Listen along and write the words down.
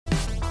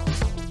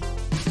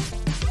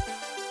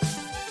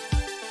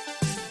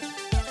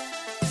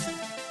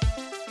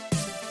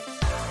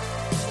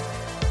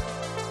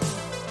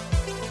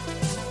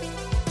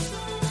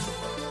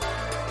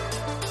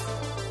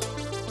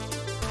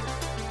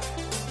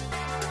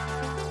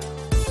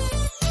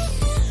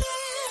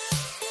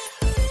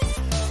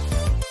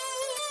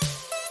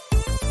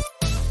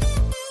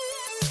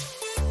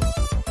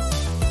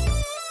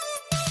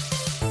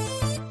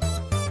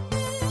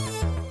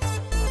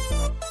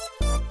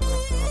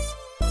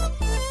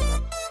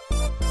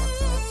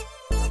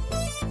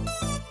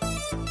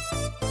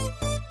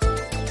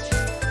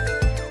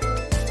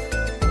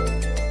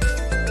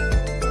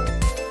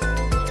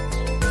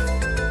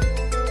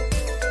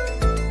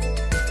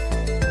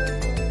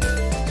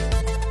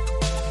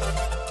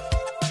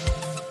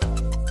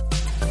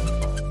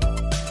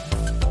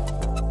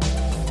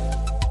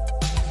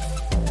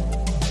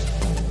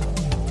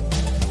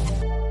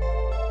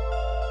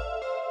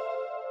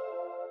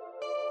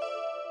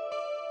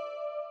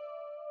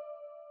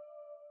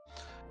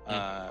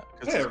because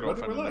Hey, his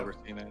everybody, girlfriend we're had never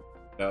live. seen it.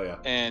 Oh yeah.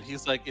 And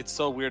he's like, it's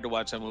so weird to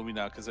watch that movie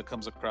now because it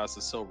comes across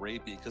as so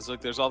rapey. Because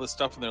like, there's all this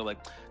stuff, and they're like,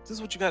 this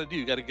is what you got to do.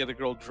 You got to get a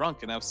girl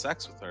drunk and have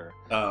sex with her.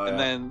 Oh And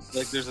yeah. then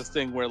like, there's this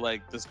thing where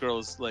like this girl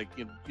is like,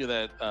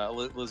 that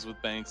Elizabeth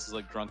Banks is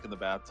like drunk in the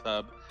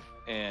bathtub,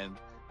 and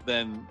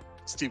then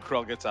Steve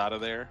Carell gets out of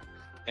there,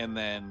 and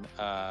then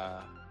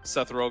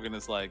Seth Rogen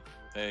is like,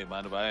 hey,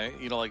 mind if I,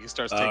 like he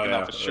starts taking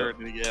off his shirt,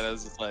 and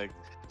it's like.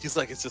 He's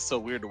like, it's just so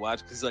weird to watch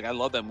because he's like, I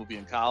love that movie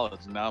in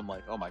college, and now I'm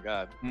like, oh my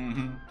god.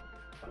 Mm-hmm.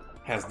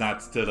 Has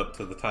not stood up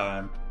to the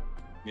time.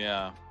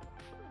 Yeah,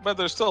 but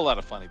there's still a lot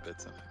of funny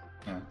bits in it.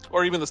 Yeah.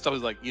 Or even the stuff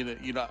is like, you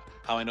know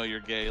how I know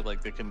you're gay.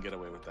 Like they couldn't get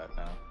away with that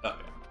now. Oh,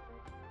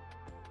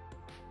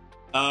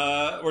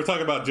 yeah. We're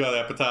talking about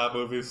Judd Apatow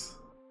movies.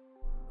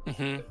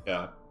 Mm-hmm.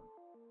 Yeah.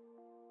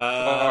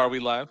 Are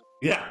we live?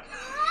 Yeah.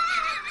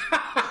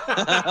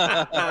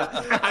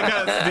 I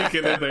gotta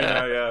sneak it in there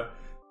now. Yeah.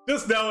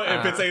 Just know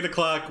if it's 8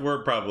 o'clock,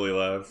 we're probably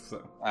live.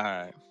 So. All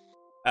right.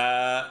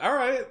 All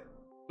right.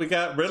 We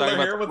got Riddler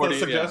here with a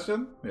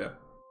suggestion. Yeah.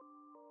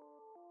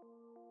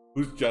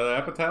 Who's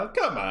Judd Apatow?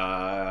 Come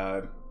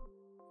on.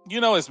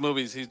 You know his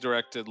movies. He's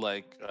directed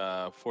like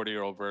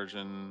 40-year-old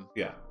Virgin.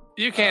 Yeah.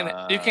 You can't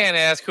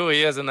ask who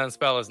he is and then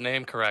spell his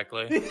name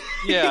correctly.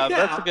 Yeah,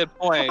 that's a good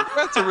point.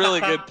 That's a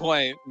really good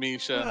point,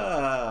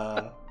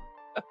 Misha.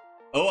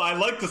 Oh, I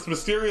like this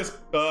mysterious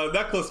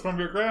necklace from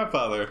your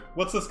grandfather.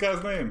 What's this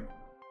guy's name?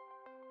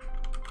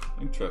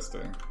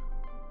 Interesting.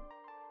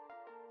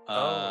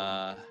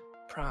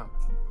 Prompt.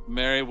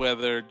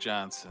 Meriwether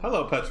Johnson.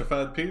 Hello,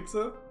 Petrified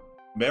Pizza.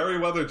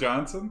 Meriwether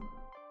Johnson?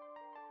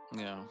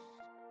 Yeah.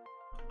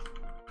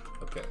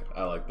 Okay,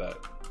 I like that.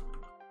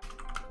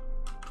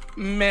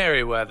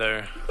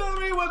 Meriwether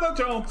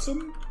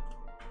Johnson.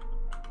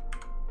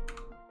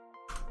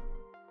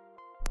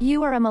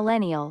 You are a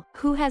millennial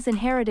who has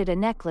inherited a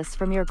necklace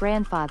from your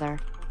grandfather.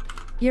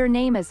 Your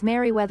name is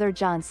Meriwether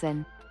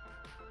Johnson.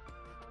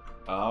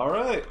 All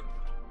right.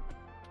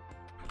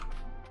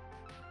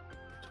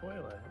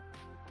 Toilet.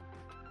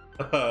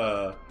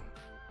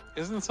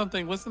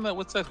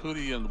 What's that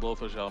Hootie and the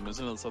Blowfish album?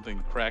 Isn't it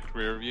something Cracked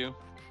Rear View?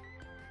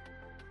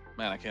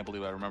 Man, I can't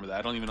believe I remember that.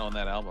 I don't even own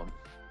that album.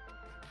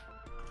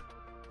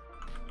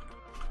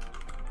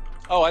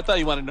 Oh, I thought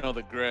you wanted to know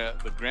the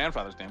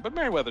grandfather's name, but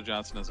Meriwether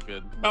Johnson is a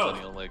good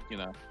millennial,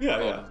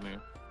 Yeah. New.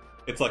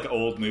 It's like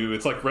old new.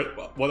 It's like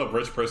what a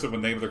rich person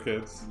would name their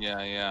kids.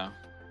 Yeah.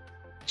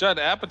 Judd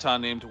Apatow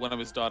named one of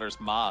his daughters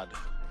Maud,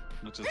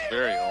 which is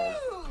very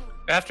old.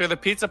 After the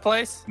pizza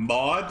place?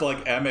 Maud,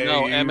 like M-A-U?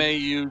 No,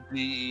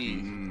 M-A-U-D-E.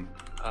 Mm.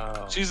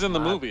 Oh, She's in the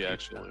Maud movie, Pizza.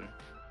 actually.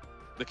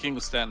 The King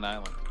of Staten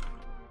Island.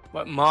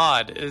 What,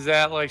 Maud? Is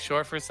that like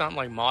short for something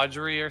like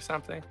Marjorie or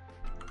something?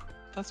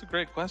 That's a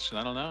great question.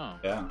 I don't know.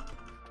 Yeah.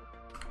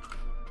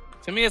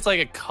 To me, it's like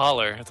a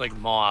color. It's like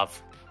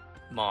mauve.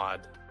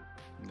 Maud.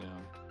 Yeah.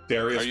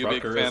 Darius Are you a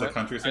big Rucker fan is a of-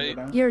 country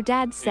singer now? Your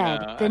dad said Yeah, I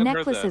the hadn't heard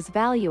necklace that. is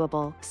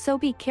valuable, so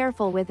be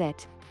careful with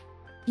it.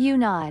 You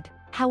nod.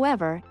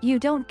 However, you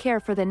don't care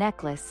for the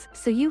necklace,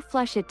 so you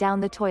flush it down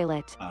the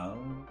toilet. Oh.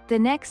 The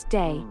next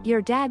day,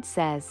 your dad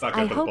says, Not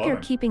I good for hope you're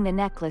plumbing. keeping the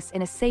necklace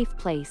in a safe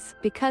place,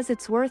 because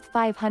it's worth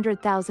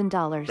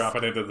 $500,000. Drop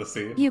it into the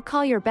sea. You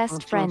call your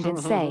best friend and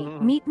say,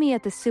 meet me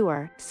at the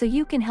sewer, so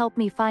you can help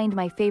me find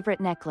my favorite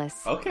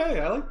necklace. Okay,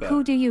 I like that.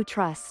 Who do you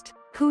trust?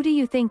 Who do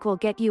you think will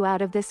get you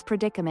out of this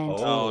predicament?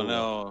 Oh,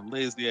 no.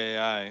 Lazy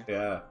AI.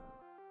 Yeah.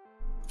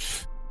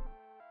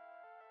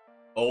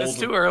 Old. It's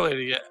too early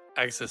to get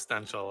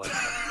existential.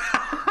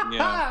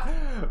 Yeah.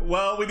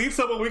 Well, we need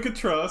someone we can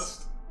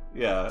trust.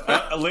 Yeah.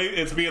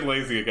 It's being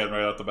lazy again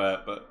right off the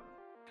bat, but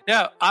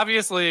Yeah,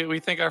 obviously, we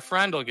think our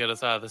friend will get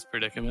us out of this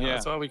predicament. Yeah.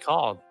 That's why we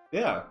called.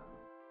 yeah.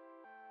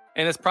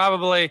 And it's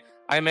probably,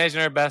 I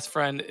imagine our best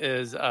friend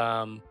is,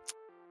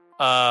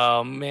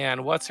 oh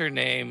man, what's her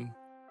name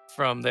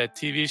from that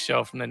TV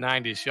show from the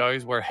 90s? She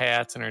always wore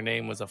hats and her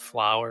name was a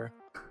flower.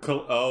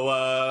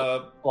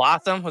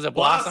 Blossom? Was it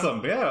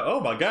Blossom? Yeah. Oh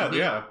my God. Mhm.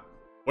 Yeah.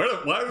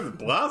 Why did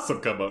Blossom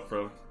come up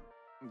from?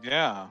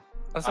 Yeah.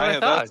 That's what I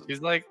thought. that's-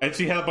 She's like, And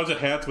she had a bunch of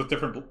hats with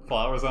different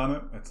flowers on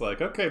it. It's like,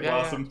 okay, Yeah, yeah.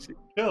 Blossom,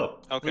 chill.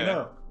 Okay. We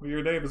know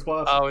your name is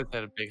Blossom. always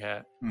had a big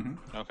hat. Mhm.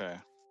 Okay.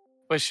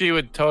 But she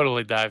would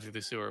totally dive through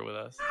the sewer with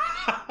us.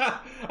 I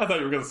thought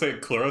you were going to say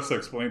Clarissa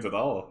Explains It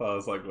All. I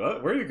was like,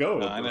 what? Where are you going?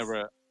 No, with I this?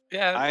 never.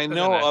 Yeah, I that's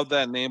know nice. of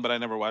that name, but I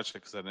never watched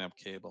it because I didn't have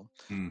cable.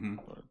 Mhm.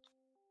 But-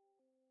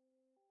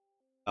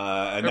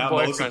 And Her now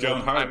Melissa boyfriend Joan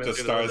was Hart time just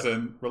as good as stars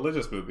in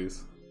religious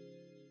movies.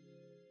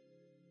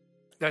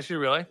 Does she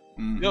really?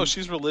 Mhm. Yo,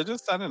 she's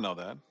religious? I didn't know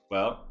that.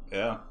 Well,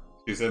 yeah.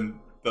 She's in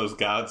those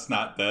God's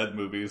Not Dead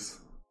movies,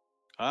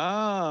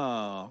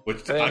 Oh.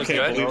 which That I was can't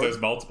good. believe there's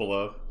multiple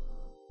of.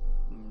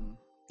 Mm.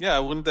 Yeah,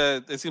 wouldn't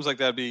that? It seems like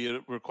that'd be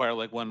require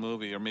like one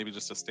movie or maybe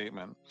just a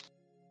statement.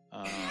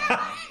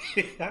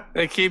 Yeah.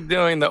 They keep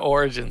doing the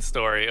origin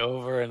story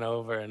over and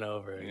over and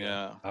over again.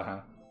 Yeah. Uh-huh.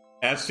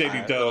 Ask JD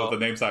Alright, Doe. well- The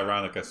name's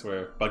ironic, I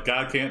swear. But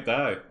God can't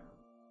die.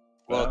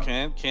 Well, Well,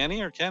 can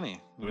he or Kenny?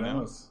 Who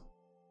knows?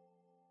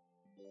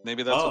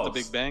 Maybe that's what the Oh,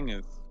 Big Bang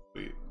is.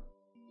 Sweet.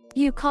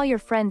 You call your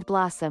friend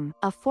Blossom,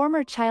 a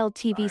former child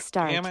TV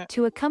star, damn it.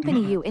 to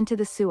accompany you into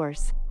the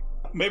sewers.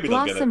 Maybe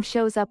they'll get Blossom it.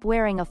 shows up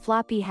wearing a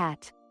floppy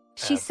hat.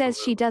 She says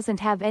she doesn't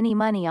have any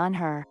money on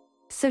her.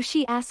 So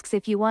she asks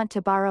if you want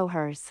to borrow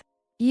hers.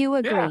 You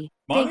agree.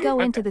 They Money? go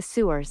into the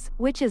sewers,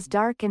 which is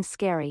dark and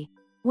scary.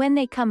 When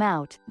they come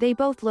out, they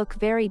both look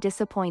very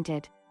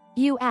disappointed.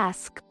 You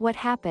ask, what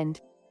happened?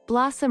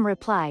 Blossom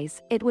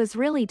replies, it was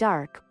really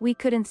dark, we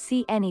couldn't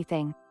see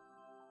anything.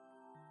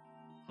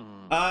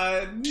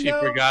 She No.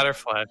 forgot her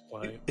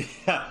flashlight.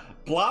 Yeah,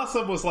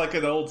 Blossom was like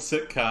an old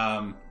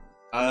sitcom. In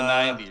the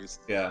 90s.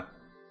 Yeah.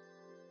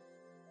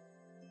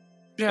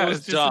 Yeah, It it was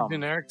was just dumb. a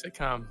generic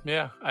sitcom.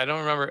 Yeah, I don't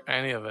remember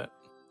any of it.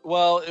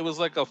 Well, it was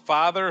like a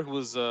father who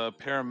was a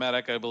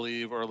paramedic, I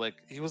believe, or like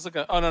he was like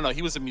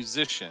he was a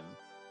musician.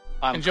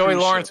 On And Joey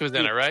cruise Lawrence ships. was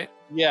in it, right?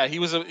 Yeah,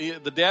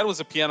 the dad was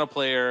a piano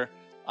player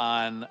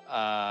on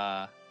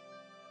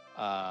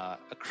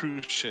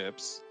cruise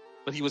ships,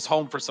 but he was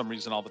home for some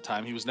reason all the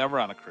time. He was never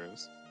on a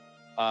cruise.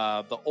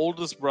 The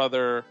oldest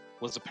brother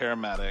was a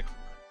paramedic,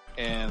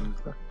 and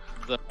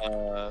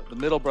the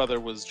middle brother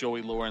was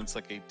Joey Lawrence,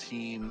 like a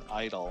teen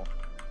idol.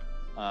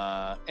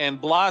 And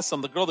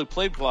Blossom, the girl who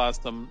played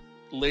Blossom,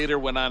 later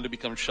went on to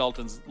become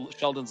Sheldon's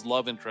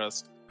love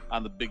interest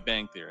on The Big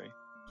Bang Theory.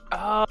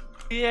 Oh,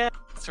 yeah,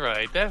 that's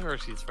right. That's where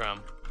she's from.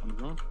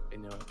 Mm-hmm. I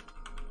know it.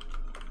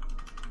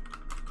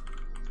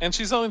 And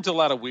she's into a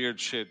lot of weird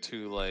shit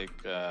too, like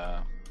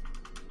I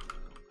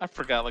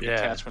forgot, like Yeah.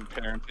 attachment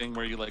parenting,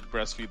 where you like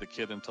breastfeed the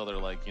kid until they're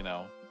like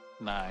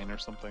 9 or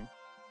something.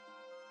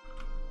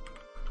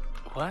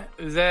 What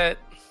is that?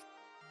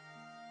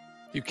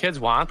 Do kids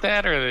want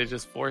that, or are they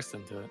just forced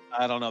into it?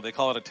 I don't know. They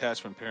call it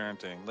attachment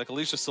parenting. Like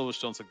Alicia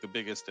Silverstone's like the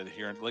biggest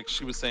adherent. Like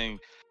she was saying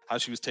how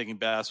she was taking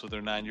baths with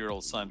her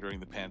 9-year-old son during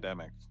the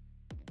pandemic.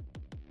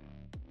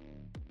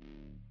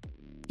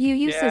 You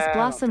uses Yeah, I don't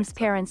Blossom's think so.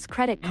 parents'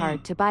 credit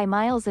card to buy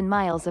miles and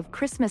miles of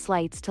Christmas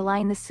lights to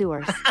line the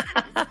sewers.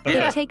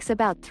 It takes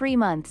about 3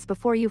 months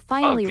before you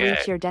finally Okay.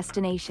 reach your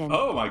destination.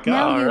 Oh my god.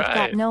 Now you've Alright.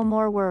 got no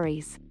more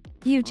worries.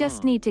 You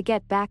just need to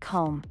get back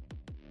home.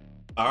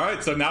 All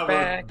right, so now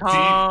Back we're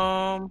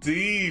home.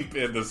 deep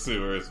in the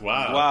sewers.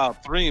 Wow. Wow,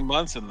 3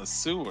 months in the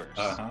sewers.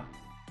 Uh-huh.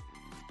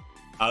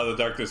 Out of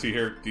the darkness, you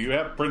hear, do you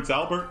have Prince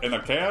Albert in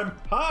a can?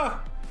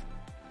 Ha!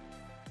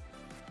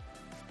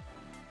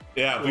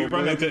 Yeah, we Well,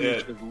 run maybe into you it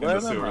should in the let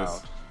 'em sewers.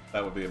 out.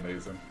 That would be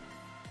amazing.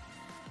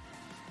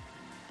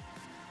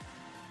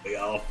 We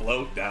all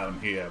float down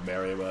here,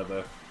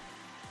 Merryweather.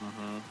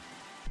 Mm-hmm.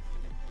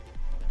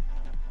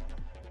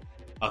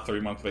 A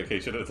 3-month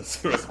vacation in the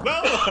sewers.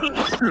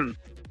 No!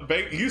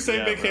 You say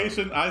Yeah, bro.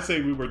 vacation, I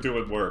say we were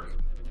doing work.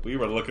 We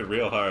were looking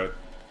real hard.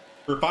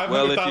 For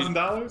Well,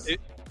 $500,000?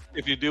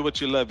 If you do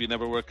what you love, you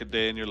never work a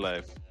day in your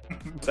life.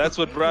 That's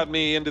what brought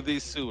me into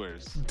these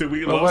sewers. Do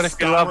we Well, love what if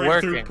you love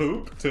scouring through working?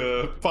 poop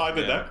to find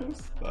a Yeah.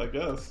 necklace? I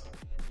guess.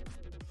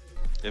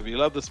 If you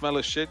love the smell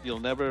of shit, you'll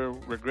never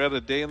regret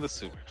a day in the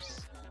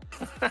sewers.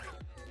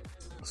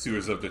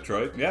 Sewers of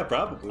Detroit? Yeah,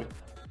 probably.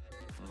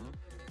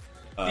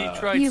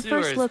 Detroit You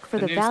sewers, first look for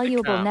the new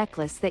valuable sitcom.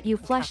 necklace that you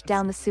flushed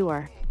down the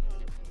sewer.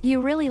 You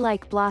really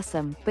like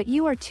Blossom, but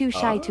you are too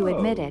shy to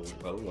admit it.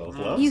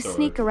 Oh, You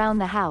sneak around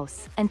the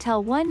house,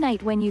 until one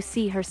night when you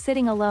see her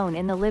sitting alone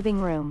in the living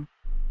room.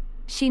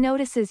 She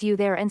notices you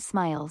there and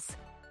smiles.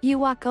 You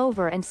walk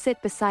over and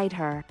sit beside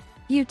her.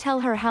 You tell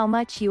her how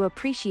much you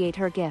appreciate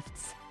her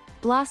gifts.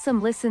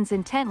 Blossom listens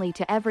intently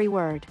to every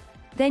word.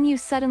 Then you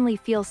suddenly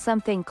feel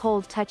something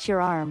cold touch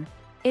your arm.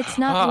 It's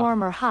not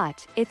warm or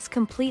hot, it's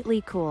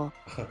completely cool.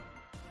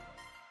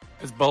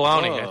 It's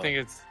bologna. Oh. I think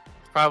it's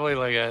probably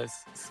like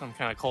some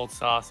kind of cold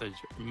sausage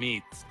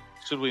meat.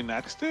 Should we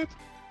next it?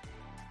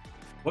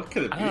 What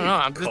could it be? I don't know,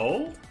 I'm just-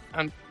 Cold?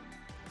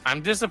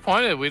 I'm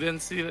disappointed we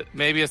didn't see it.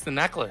 Maybe it's the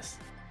necklace.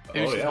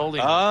 Maybe Oh, she's yeah.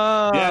 holding it.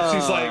 Oh. Yeah,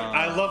 she's like,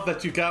 I love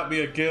that you got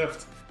me a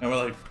gift. And we're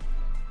like,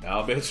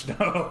 no, bitch,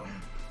 no.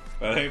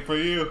 That ain't for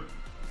you.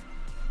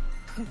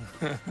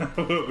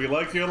 We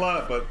like you a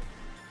lot, but...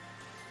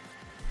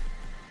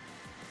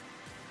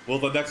 Will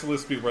the next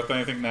list be worth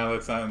anything now that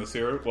it's not in the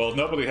sewer? Well,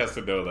 nobody has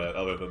to know that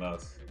other than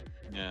us.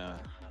 Yeah.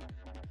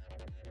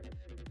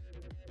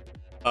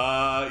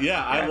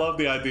 Yeah, I love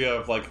the idea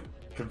of, like,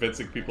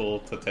 convincing people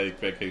to take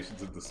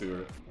vacations in the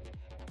sewer.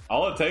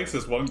 All it takes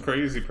is one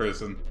crazy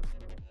person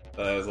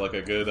that has, like,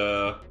 a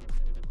good,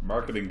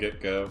 marketing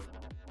get-go.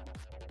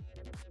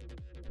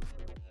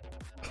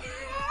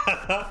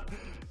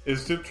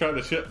 Is Jim trying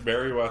to ship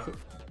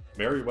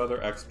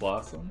Merryweather X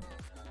Blossom?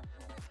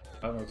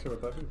 I'm not sure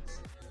what that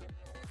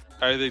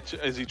is.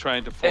 Is he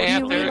trying to force Yeah,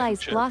 You the there-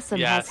 realize relationship? Blossom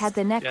has Yes. had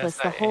the necklace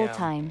Yes, the I whole am.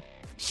 time.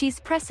 She's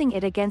pressing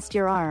it against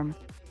your arm.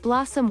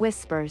 Blossom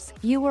whispers,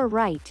 "You were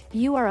right,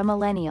 you are a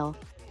millennial.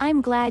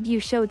 I'm glad you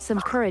showed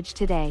some courage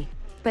today.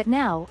 But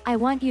now, I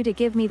want you to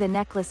give me the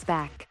necklace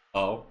back."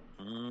 Oh.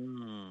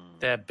 Mm.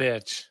 That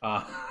bitch.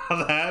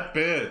 That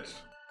bitch.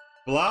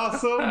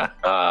 Blossom?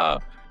 Oh,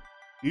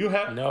 You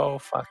have... no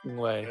fucking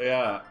way.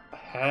 Yeah.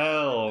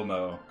 Hell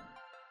no.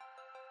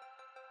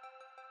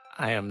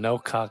 I am no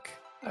cuck.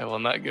 I will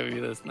not give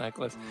you this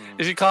necklace.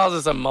 Mm. She calls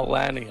us a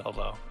millennial,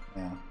 though.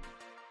 Yeah.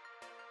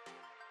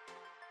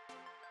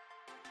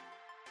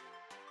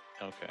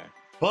 Okay.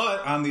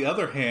 But on the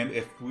other hand,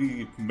 if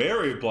we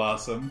marry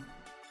Blossom,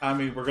 I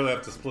mean, we're gonna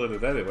have to split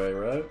it anyway,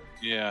 right?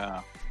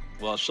 Yeah.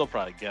 Well, she'll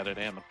probably get it,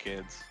 and the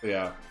kids.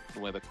 Yeah. The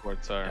way the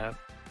courts are. Yeah.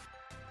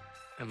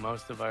 And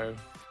most of our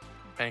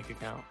bank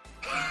account.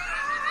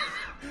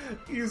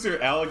 Use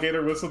your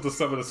alligator whistle to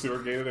summon a sewer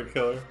gator to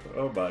kill her.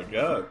 Oh my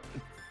god.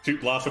 Shoot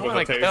Blossom I with a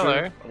wanna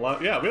taser. kill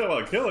her. Yeah, we don't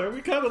want to kill her.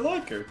 We kind of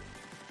like her.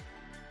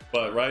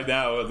 But right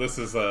now, this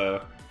is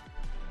a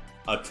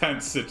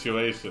tense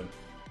situation.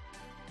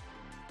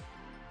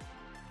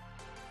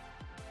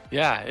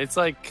 Yeah, it's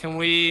like, can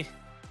we...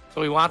 So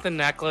we want the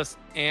necklace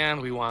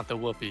and we want the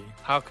whoopee.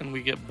 How can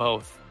we get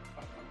both?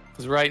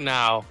 Because right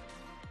now,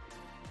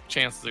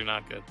 chances are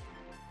not good.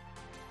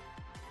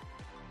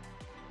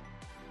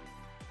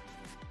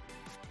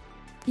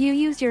 You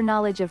use your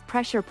knowledge of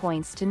pressure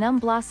points to numb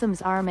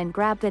Blossom's arm and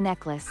grab the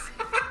necklace.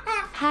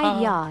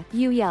 Hi-ya,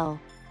 you yell.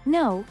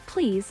 No,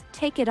 please,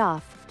 take it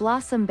off,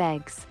 Blossom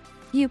begs.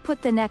 You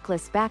put the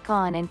necklace back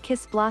on and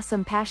kiss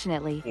Blossom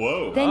passionately.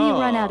 Whoa. Then you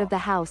run out Oh. of the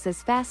house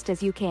as fast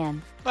as you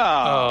can.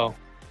 Oh.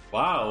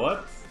 Wow,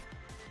 what?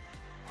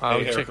 Wow, Pay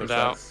we her for chickened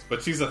out. sex.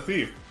 But she's a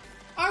thief.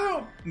 I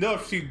don't know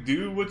if she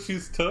knew what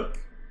she's took.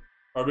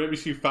 Or maybe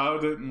she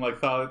found it and like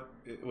thought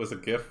it was a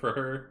gift for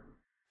her.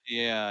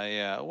 Yeah,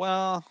 yeah.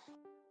 Well,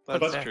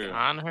 that's Back true.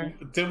 on her?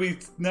 Did we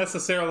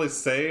necessarily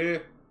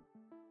say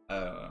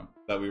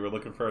that we were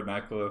looking for a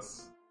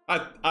necklace?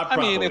 I I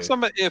mean,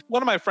 probably- if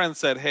one of my friends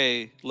said,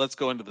 "Hey, let's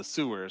go into the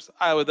sewers,"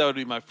 that would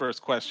be my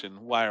first question.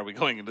 Why are we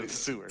going into the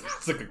sewers?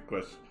 That's a good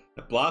question.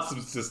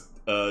 Blossom's just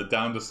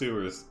down to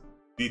sewers.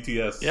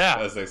 BTS, Yeah.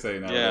 as they say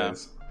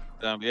nowadays.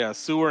 Yeah,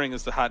 sewering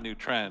is the hot new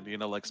trend. You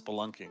know, like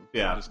spelunking.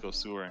 Yeah. You just go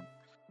sewering.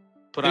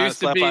 Put There on, used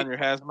to slap be- on your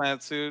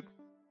hazmat suit.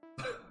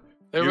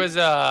 There You- was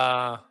when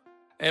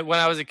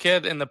I was a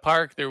kid in the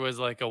park, there was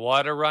like a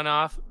water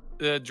runoff,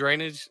 the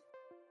drainage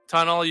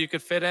tunnel you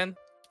could fit in.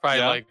 It's probably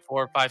Yeah. like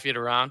 4 or 5 feet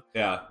around.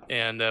 Yeah.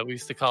 And we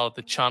used to call it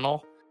the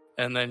chunnel.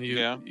 And then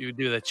you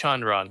do the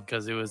chun run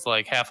because it was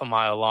like half a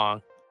mile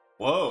long.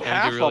 Whoa. And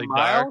Half be really a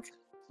mile? dark.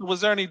 Was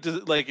there any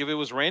like if it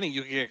was raining,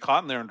 you could get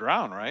caught in there and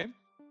drown, right?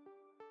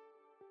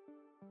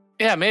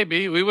 Yeah,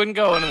 maybe. We wouldn't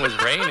go when it was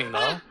raining,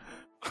 though.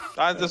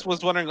 I just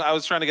was wondering. I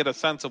was trying to get a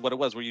sense of what it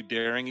was. Were you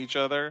daring each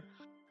other?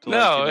 To, No,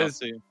 like, you know, it's-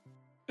 see?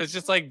 It's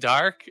just like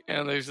dark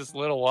and there's just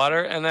little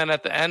water. And then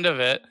at the end of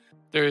it,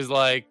 there's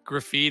like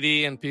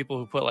graffiti and people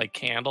who put like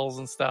candles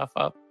and stuff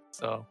up.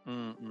 So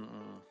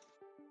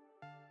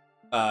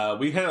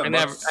We had a I much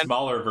never-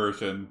 smaller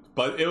version,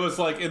 but it was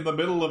like in the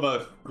middle of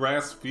a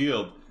grass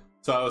field.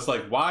 So I was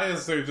like, why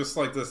is there just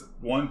like this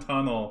one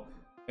tunnel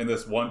in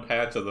this one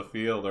patch of the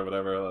field or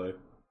whatever? Like,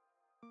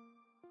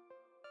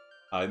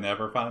 I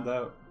never found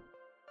out.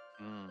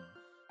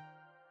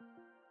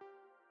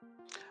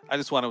 I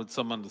just wanted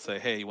someone to say,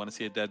 "Hey, you want to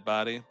see a dead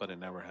body?" But it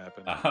never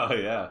happened. Oh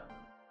yeah.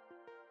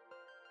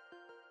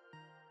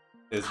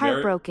 Is there-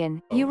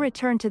 Heartbroken, you Oh.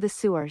 return to the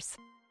sewers.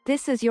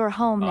 This is your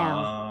home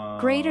now.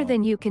 Greater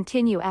than you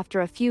continue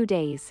after a few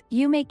days,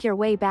 you make your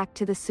way back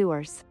to the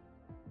sewers.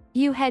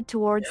 You head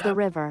towards the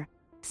river.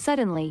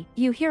 Suddenly,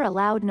 you hear a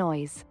loud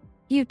noise.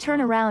 You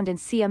turn around and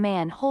see a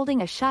man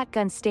holding a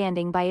shotgun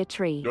standing by a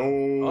tree. No.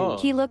 Oh.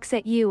 He looks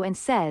at you and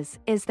says,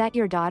 "Is that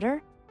your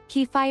daughter?"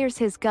 He fires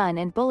his gun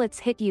and bullets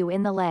hit you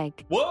in the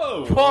leg.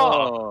 Whoa.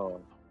 Whoa!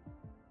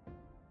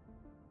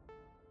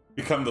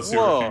 Become the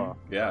sewer Whoa. king.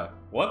 Yeah.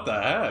 What the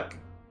heck?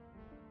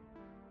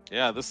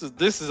 Yeah, this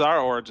is our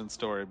origin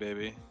story,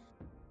 baby.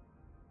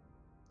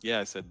 Yeah,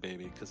 I said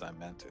baby because I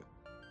meant it.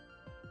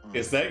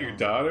 Is that your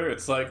daughter?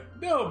 It's like,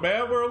 no,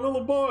 man, we're a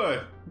little boy.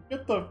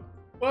 Get the.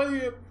 Why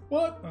you.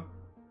 What?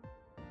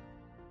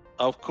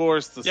 Of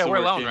course, the Yeah, sewer we're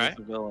alone, king right? is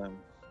the villain.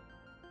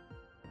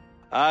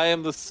 I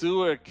am the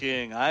sewer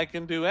king. I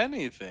can do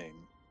anything.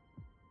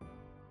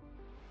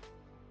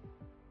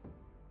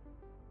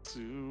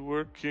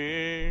 Sewer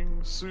king,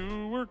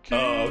 sewer king.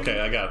 Oh,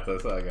 okay, I got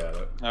this. I got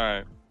it. All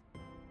right.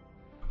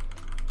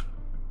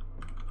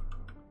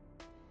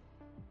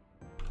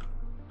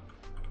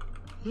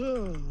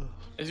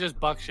 it's just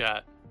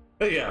buckshot.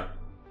 Yeah.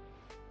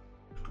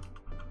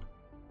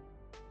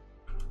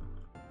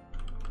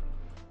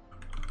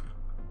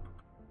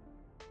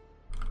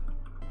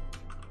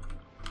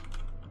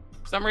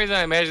 For some reason,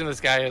 I imagine this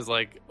guy has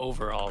like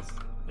overalls,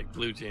 like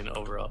blue jean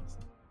overalls.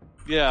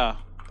 Yeah,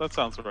 that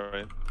sounds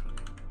right.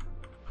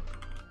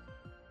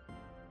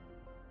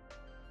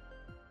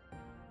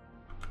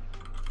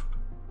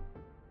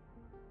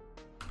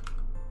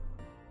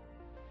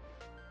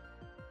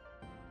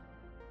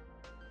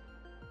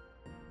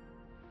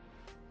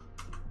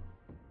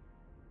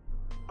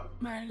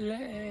 My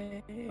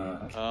leg.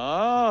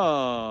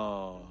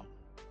 Oh.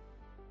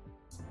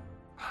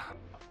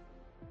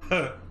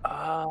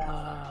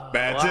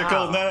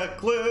 Magical wow.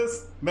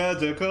 necklace.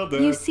 Magical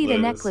necklace. You see the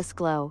necklace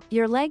glow,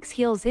 your legs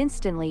heals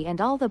instantly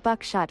and all the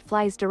buckshot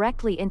flies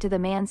directly into the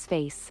man's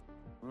face.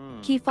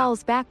 He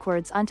falls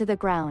backwards onto the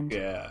ground.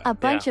 Yeah. A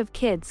bunch of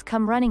kids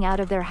come running out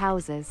of their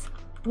houses.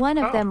 One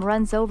of them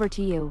runs over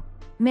to you.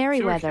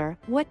 Merriweather,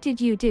 what did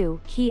you do?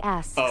 He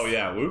asks. Oh,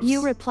 yeah, whoops.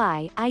 You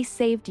reply, I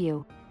saved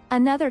you.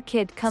 Another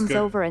kid comes good.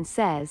 over and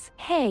says,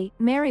 Hey,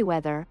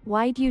 Merriweather,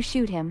 why'd you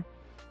shoot him?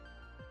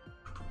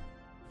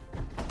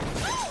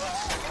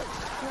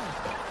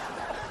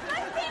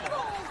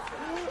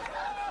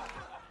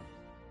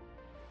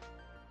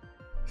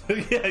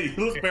 Yeah, you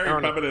look very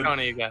feminine.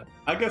 Tony, you got it.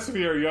 I guess if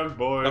you're a young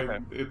boy, Okay.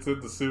 it's in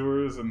the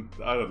sewers, and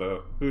I don't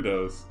know. Who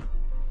knows?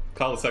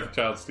 Call the second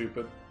child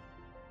stupid.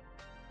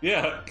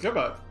 Yeah, come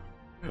on.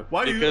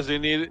 Why do you...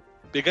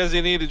 Because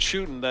he needed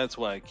shooting, that's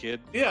why, kid.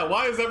 Yeah,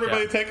 why is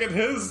everybody taking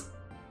his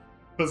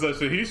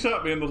position? He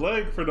shot me in the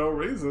leg for no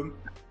reason.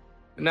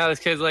 Now this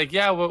kid's like,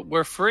 yeah,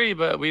 we're free,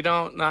 but we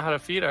don't know how to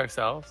feed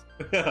ourselves.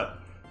 Yeah.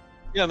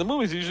 Yeah, in the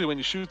movies, usually when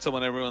you shoot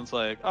someone, everyone's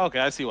like, oh, okay,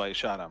 I see why you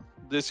shot him.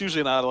 It's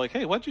usually not like,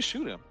 hey, why'd you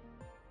shoot him?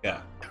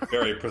 Yeah,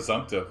 very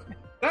presumptive.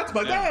 That's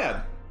my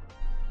dad!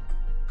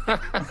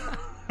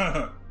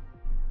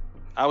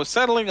 I was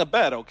settling a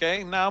bet,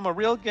 okay? Now I'm a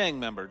real gang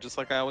member, just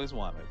like I always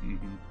wanted.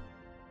 Mhm.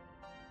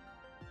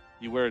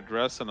 You wear a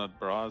dress and a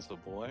bra as a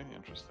boy?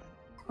 Interesting.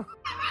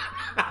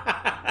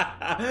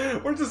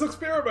 We're just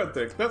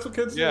experimenting. That's what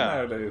kids do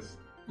nowadays.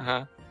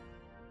 Uh-huh.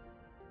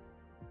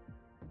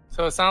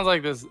 So it sounds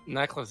like this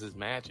necklace is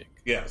magic.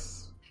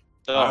 Yes.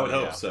 Oh, I would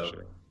hope yeah, so. for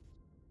sure.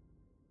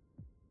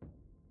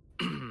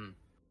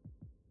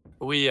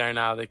 We are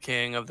now the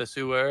king of the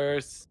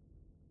sewers.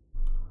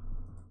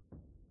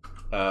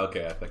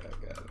 Okay, I think I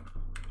got it.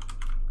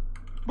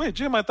 Wait,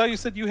 Jim, I thought you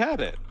said you had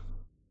it.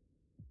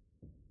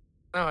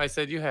 No, I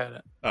said you had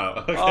it. Oh,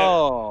 okay.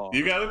 Oh.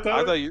 You got it, I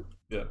Tyler? thought you...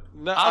 Yeah.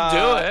 No, I'll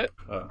do it.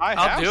 Oh.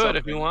 I'll do it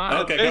if you want.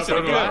 Okay, go for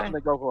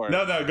it. Go for it.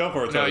 No, go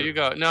for it, No, Tyler. you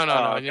go. No,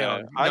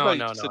 okay. I thought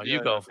you said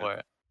You go for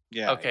it.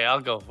 Yeah. Okay, I'll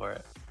go for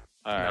it.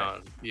 All right.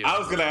 No, you. I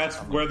was going to ask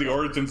where the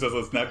origins of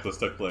this necklace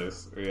took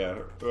place. Yeah.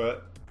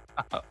 What?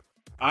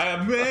 I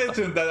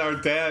imagine that our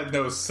dad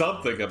knows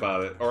something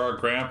about it, or our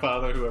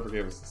grandfather, whoever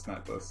gave us this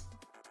necklace.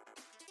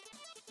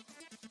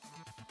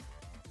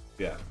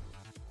 Yeah.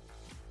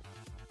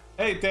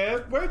 Hey,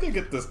 Dad, where'd you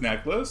get this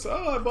necklace?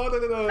 Oh, I bought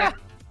it at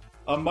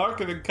a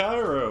market in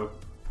Cairo.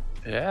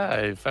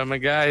 Yeah, from a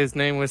guy, his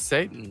name was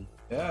Satan.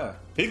 Yeah.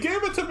 He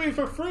gave it to me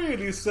for free,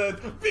 and he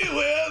said,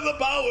 beware the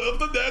power of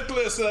the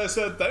necklace. And I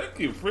said, thank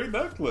you, free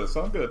necklace.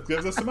 I'm going to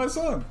give this to my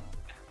son.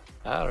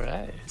 All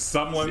right.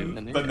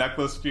 Someone, the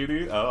necklace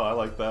genie. Oh, I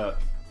like that.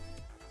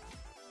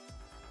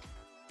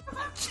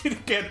 Genie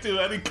can't do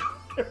any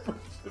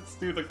it's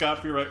due to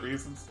copyright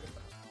reasons.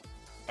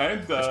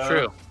 And That's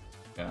true.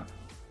 Yeah.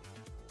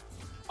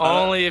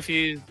 Only if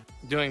he's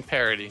doing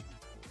parody.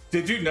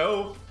 Did you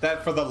know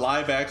that for the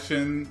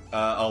live-action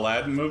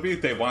Aladdin movie,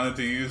 they wanted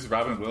to use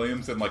Robin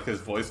Williams in like his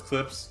voice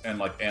clips and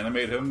like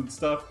animate him and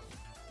stuff,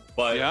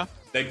 but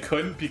they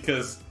couldn't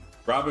because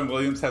Robin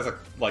Williams has a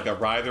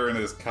rider in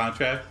his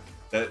contract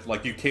that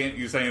like you can't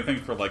use anything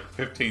for like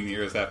 15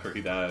 years after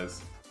he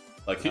dies.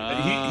 Like he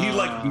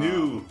like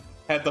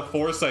had the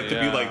foresight to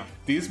be like,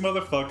 these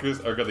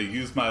motherfuckers are gonna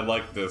use my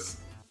likeness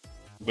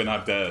when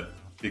I'm dead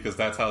because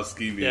that's how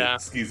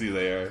skeezy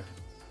they are.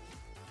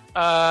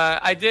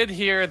 I did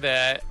hear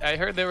that. I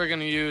heard they were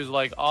going to use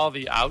like all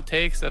the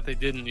outtakes that they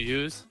didn't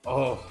use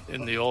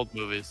in the old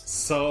movies.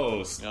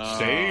 So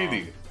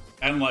shady.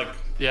 And like...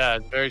 Yeah,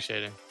 it's very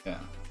shady. Yeah.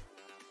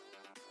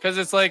 Because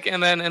it's like,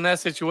 and then in that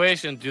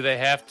situation, do they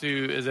have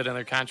to, is it in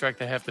their contract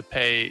they have to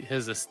pay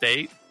his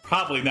estate?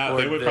 Probably not.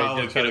 They would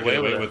probably try to get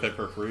away with it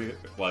for free.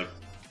 Like,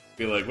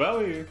 be like,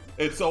 well,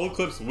 it's old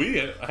clips we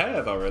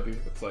had already.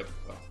 It's like...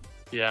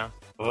 Yeah.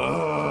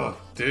 Oh,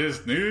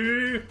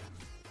 Disney!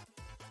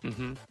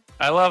 Mm-hmm.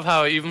 I love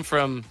how even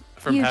from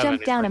you heaven,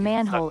 jump down like, a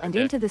manhole and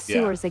into the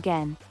sewers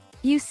again.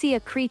 You see a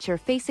creature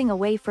facing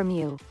away from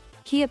you.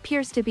 He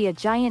appears to be a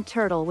giant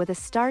turtle with a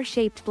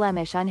star-shaped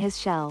blemish on his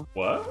shell.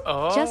 What?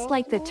 Oh. Just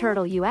like the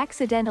turtle you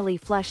accidentally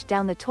flushed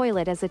down the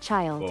toilet as a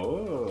child.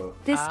 Oh.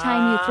 This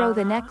time you throw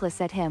the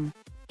necklace at him.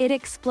 It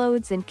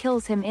explodes and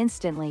kills him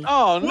instantly.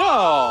 Oh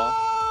no!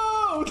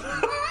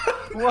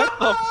 Whoa! What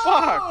the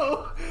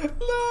fuck?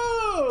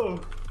 No!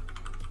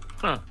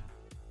 Huh.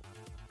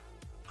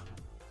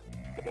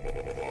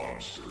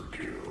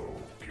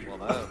 Well,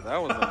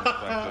 that was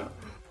unexpected.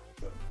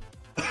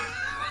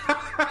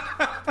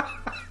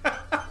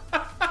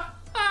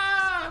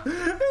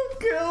 It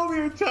killed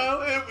your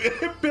child.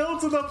 It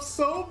builds it up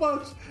so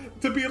much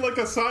to be like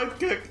a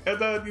sidekick, and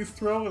then you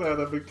throw it at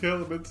him and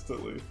kill him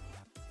instantly.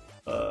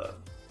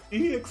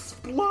 He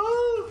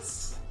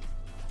explodes.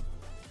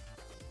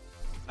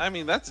 I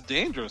mean, that's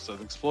dangerous,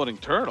 an exploding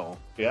turtle.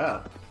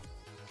 Yeah.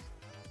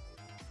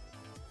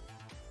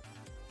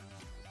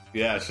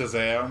 Yeah,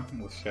 Shazam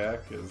with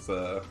Shaq is,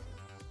 I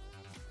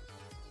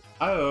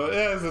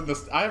don't know,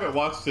 I haven't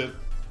watched it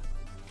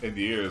in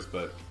years,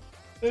 but...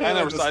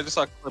 I just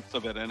saw clips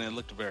of it, and it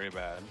looked very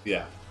bad.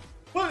 Yeah.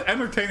 Well,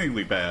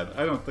 entertainingly bad.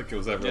 I don't think it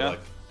was ever, like...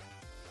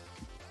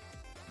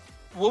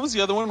 What was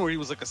the other one where he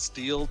was like a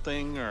steel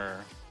thing,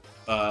 or...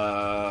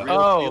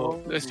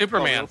 the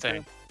Superman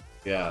thing.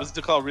 Yeah. Was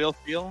it called Real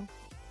Feel?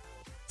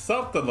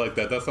 Something like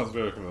that. That sounds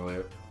very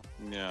familiar.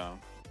 Yeah.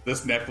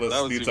 This necklace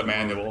That was needs a even more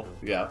manual.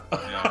 ridiculous.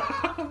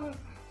 Yeah. Yeah.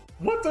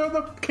 What are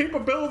the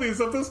capabilities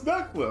of this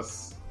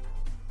necklace?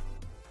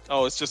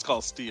 Oh, it's just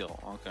called Steel.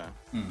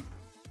 Okay.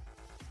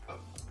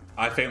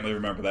 I faintly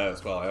remember that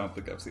as well. I don't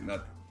think I've seen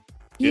that.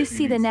 You Yeah,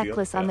 see the mean Steel?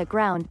 necklace on Yeah. the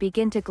ground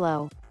begin to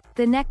glow.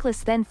 The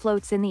necklace then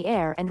floats in the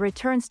air and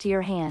returns to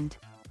your hand.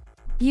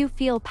 You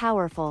feel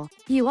powerful.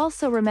 You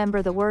also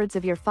remember the words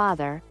of your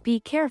father, be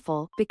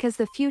careful, because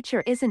the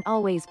future isn't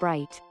always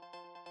bright.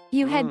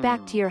 You head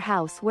back to your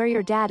house where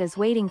your dad is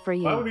waiting for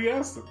Why would you. he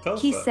ask? Tell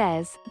us He that.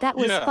 says, that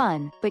was Yeah.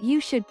 fun, but you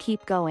should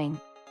keep going.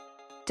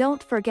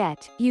 Don't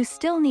forget, you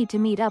still need to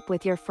meet up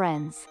with your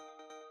friends.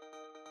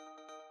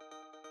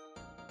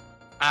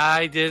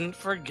 I didn't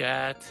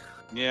forget.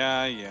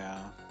 Yeah.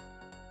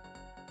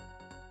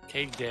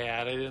 Okay,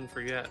 Dad, I didn't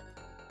forget.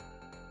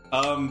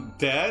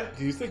 Dad,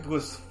 do you think it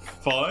was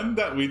fun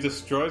that we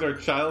destroyed our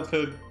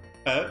childhood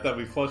pet that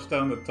we flushed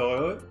down the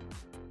toilet?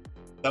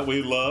 That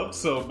we loved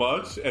so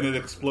much, and it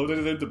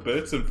exploded into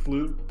bits and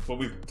flew when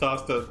we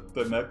tossed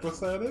the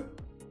necklace at it?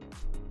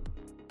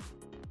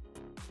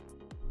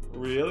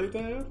 Really,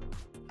 Dad?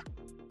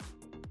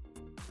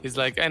 He's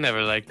like, I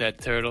never liked that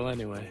turtle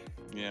anyway.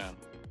 Yeah.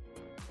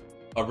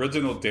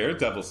 Original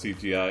Daredevil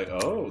CGI.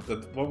 Oh, the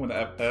one with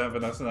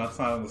Vanessa not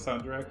on the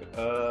soundtrack.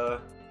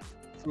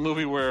 It's a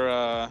movie where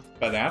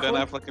Ben Affleck? Ben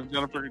Affleck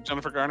and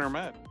Jennifer Garner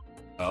met.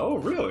 Oh,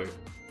 really?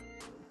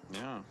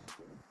 Yeah.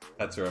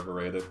 Pets are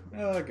overrated.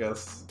 Yeah, I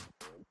guess.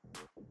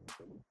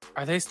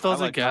 Are they still I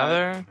like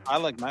together? I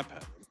like my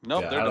pet.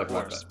 Nope, Yeah, they're I like my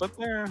divorced, pet. but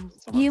they're.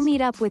 You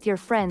meet up with your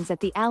friends at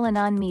the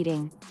Al-Anon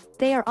meeting.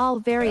 They are all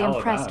very Al-Anon.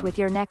 impressed with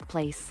your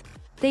necklace.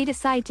 They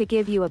decide to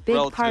give you a big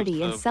Relatives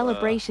party in of,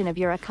 celebration of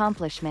your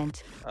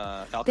accomplishment. They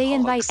alcoholics.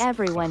 invite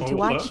everyone to Hold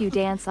watch up. you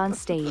dance on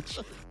stage.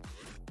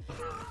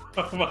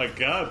 Oh my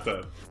god,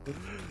 then.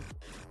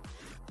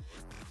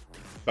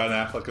 Ben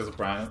Affleck is a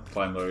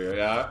blind lawyer.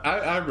 Yeah,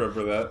 I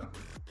remember that.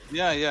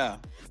 Yeah.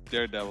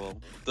 Daredevil.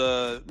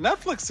 The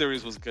Netflix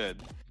series was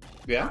good.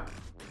 Yeah?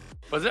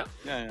 Was it?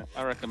 Yeah.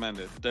 I recommend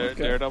it. Okay.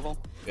 Daredevil.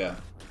 Yeah.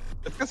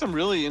 It's got some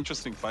really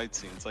interesting fight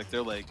scenes. Like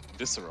they're like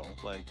visceral.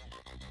 Like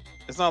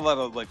it's not a lot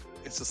of like.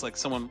 It's just like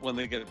someone when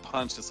they get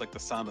punched. It's like the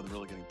sound of them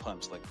really getting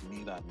punched, like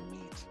meat on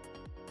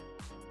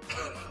meat.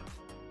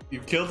 You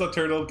killed a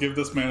turtle, give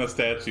this man a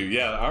statue.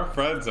 Yeah, our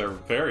friends are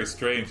very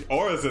strange.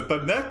 Or is it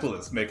the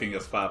necklace making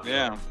us popular?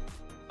 Yeah,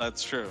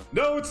 that's true.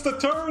 No, it's the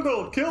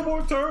turtle! Kill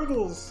more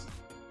turtles!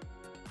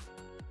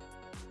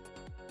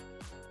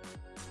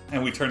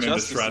 And we turn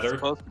Justice into is Shredder.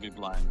 supposed to be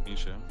blind,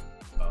 Misha.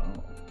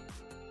 Oh.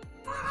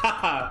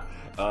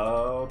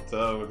 Oh,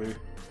 Tony.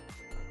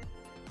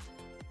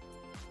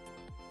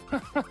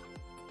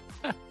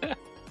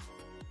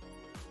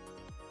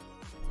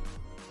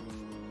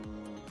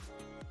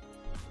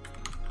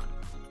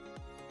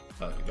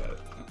 Oh, you got it.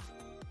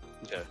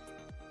 Okay.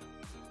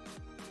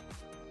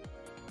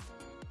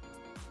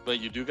 But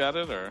you do got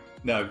it, or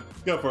No,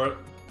 go for it.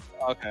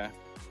 okay?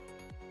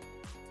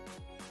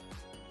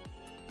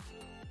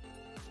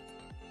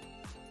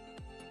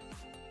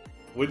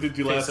 When did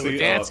you Okay, last so see?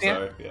 we're Oh, I'm dancing?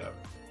 sorry. Yeah.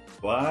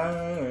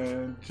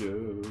 Blind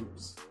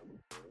jokes.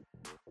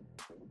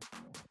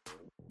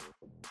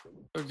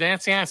 We're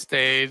dancing on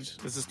stage.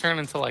 This has turned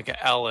into like an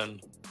Ellen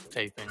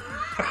taping.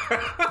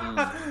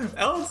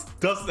 Alice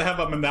doesn't have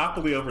a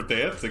monopoly over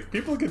dancing.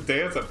 People can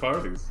dance at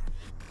parties.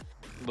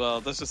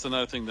 Well, that's just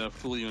another thing to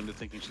fool you into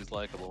thinking she's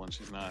likable when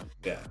she's not.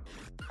 Yeah.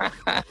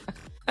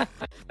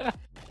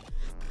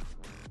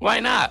 Why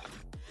not?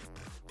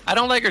 I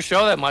don't like her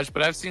show that much,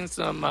 but I've seen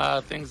some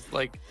things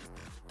like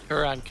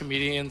her on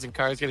Comedians and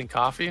Cars Getting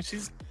Coffee, and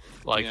she's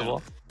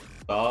likable.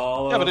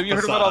 All Yeah, but have you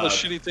heard about all the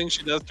facade. shitty things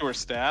she does to her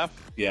staff?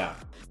 Yeah.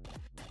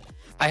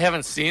 I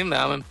haven't seen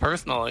them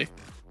personally.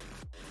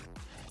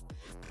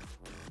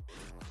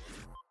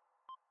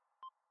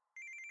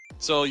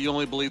 So you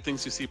only believe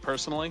things you see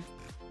personally?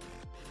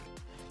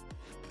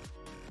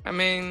 I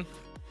mean,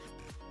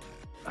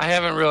 I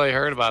haven't really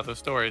heard about the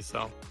stories,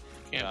 so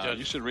can't judge.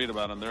 You should read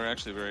about them. They're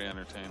actually very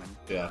entertaining.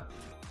 Yeah.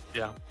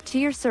 Yeah. To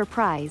your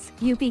surprise,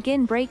 you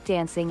begin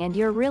breakdancing and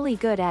you're really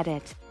good at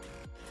it.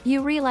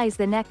 You realize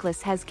the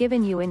necklace has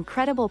given you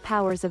incredible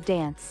powers of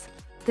dance.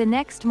 The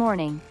next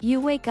morning, you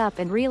wake up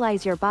and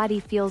realize your body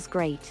feels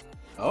great.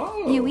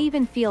 Oh. You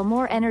even feel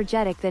more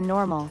energetic than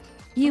normal.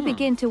 You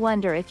begin to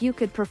wonder if you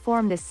could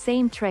perform this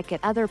same trick at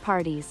other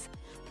parties.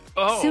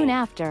 Oh. Soon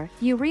after,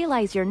 you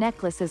realize your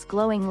necklace is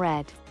glowing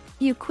red.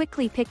 You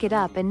quickly pick it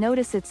up and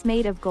notice it's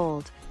made of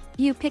gold.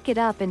 You pick it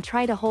up and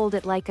try to hold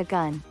it like a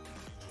gun.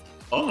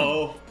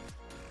 Uh-oh.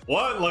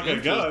 What? Like a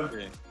gun?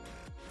 Interesting.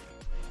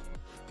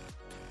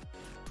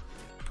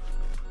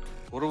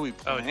 What are we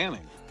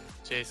planning?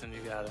 Jason, you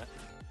got it.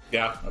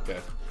 Yeah, okay.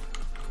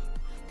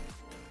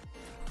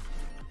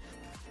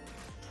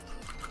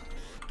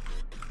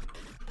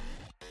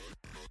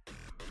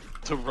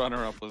 The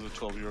runner-up was a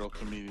 12-year-old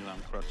comedian on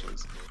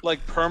crutches.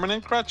 Like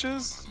permanent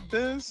crutches,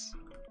 Biz?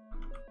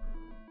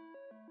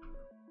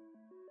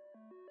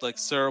 like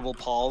cerebral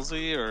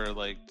palsy, or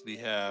like did he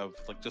have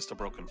like just a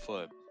broken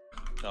foot?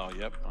 Oh,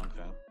 yep.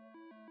 Okay.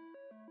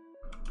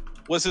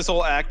 Was this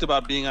whole act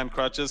about being on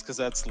crutches? Because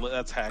that's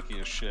hacky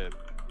as shit.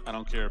 I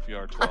don't care if you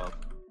are 12.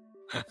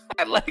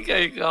 I like how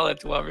you call a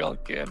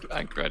 12-year-old kid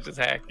on crutches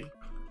hacky.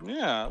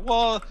 Yeah,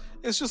 well,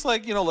 it's just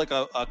like, you know, like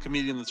a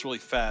comedian that's really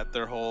fat.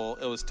 Their whole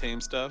it was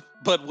tame stuff,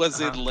 but was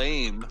it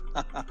lame?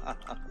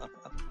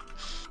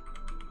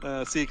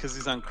 See, because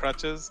he's on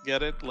crutches.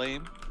 Get it?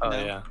 Lame. Oh No?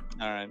 yeah,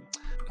 All right.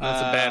 that's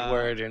a bad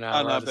word. You're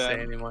not allowed not to bad.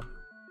 say anymore.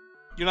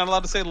 You're not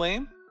allowed to say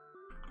lame.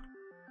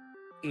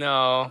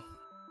 No,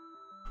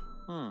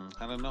 I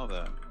didn't know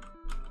that.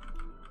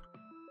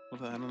 I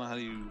don't know how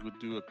you would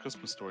do a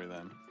Christmas story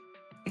then.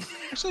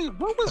 Actually,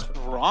 what was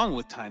wrong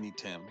with Tiny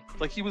Tim?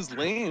 Like, he was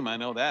lame, I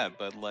know that,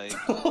 but like,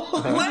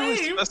 Lame?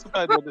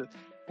 specified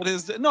what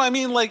his. No, I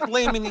mean like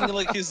lame meaning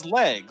like his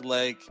leg,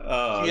 like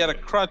he had a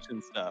crutch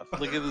and stuff.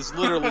 Like, it was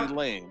literally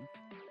lame.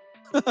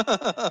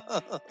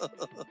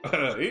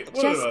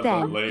 Just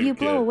then, you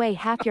blow away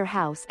half your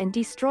house and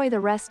destroy the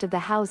rest of the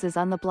houses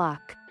on the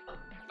block.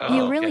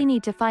 You really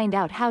need to find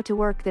out how to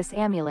work this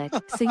amulet,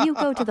 so you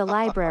go to the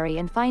library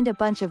and find a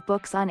bunch of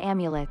books on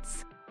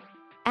amulets.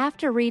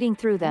 After reading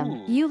through them,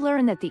 Ooh. you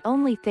learn that the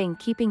only thing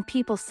keeping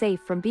people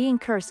safe from being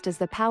cursed is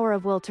the power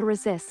of will to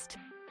resist.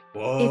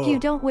 Whoa. If you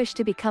don't wish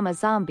to become a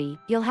zombie,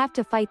 you'll have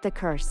to fight the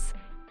curse.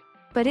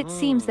 But it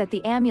seems that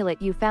the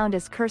amulet you found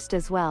is cursed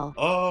as well.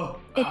 Oh.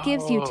 It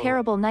gives you Oh.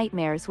 terrible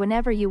nightmares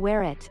whenever you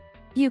wear it.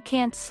 You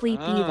can't sleep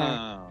either.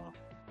 Oh.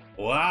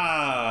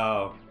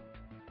 Wow.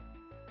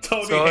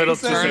 Tony So it'll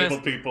hates turn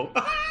disabled people.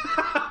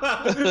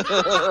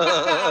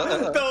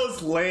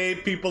 Those lame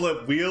people in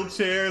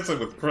wheelchairs and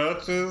with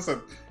crutches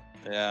and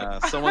Yeah,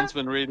 someone's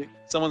been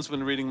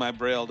reading my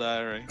Braille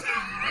diary.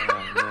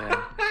 Oh,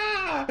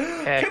 man.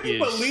 Can you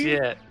Hacky as believe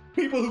shit.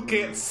 people who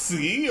can't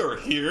see or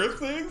hear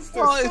things?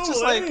 They're Well, so it's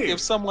just lame. like if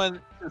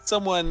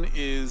someone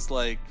is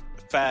like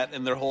fat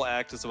and their whole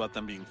act is about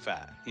them being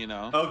fat, you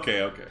know?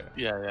 Okay.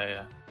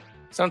 Yeah.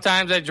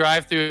 Sometimes I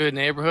drive through a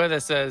neighborhood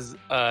that says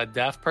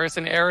deaf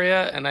person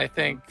area, and I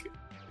think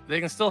they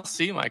can still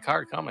see my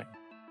car coming.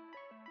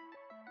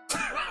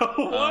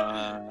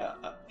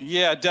 What?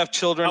 Yeah, deaf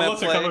children at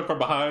Unless they're play. coming from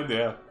behind,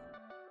 yeah.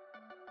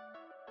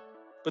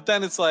 But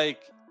then it's like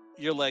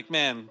you're like,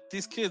 man,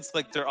 these kids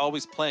like they're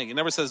always playing. It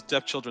never says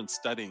deaf children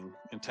studying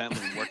intently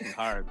and working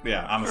hard.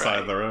 Yeah, on the side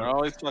of the They're road.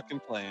 always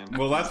fucking playing.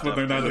 Well, that's when Deaf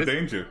they're not a children.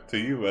 danger to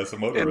you as a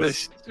In the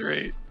motorist.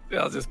 street.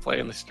 They'll just play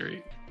in the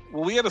street.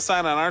 Well, we had a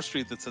sign on our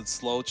street that said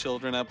 "slow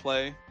children at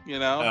play," you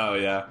know. Oh,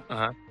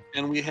 yeah.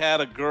 And we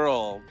had a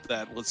girl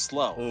that was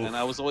slow, Oof. and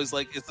I was always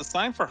like, "Is the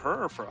sign for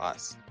her or for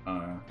us?"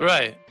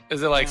 Right.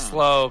 Is it like Yeah.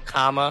 slow,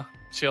 comma,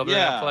 children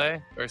Yeah. at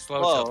play? Or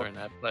slow Slow. children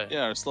at play?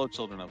 Yeah, or slow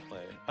children at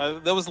play.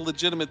 That was a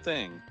legitimate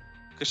thing,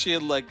 because she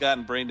had like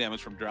gotten brain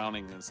damage from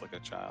drowning as like a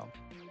child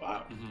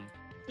Wow. Mhm.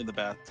 in the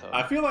bathtub.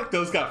 I feel like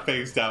those got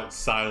phased out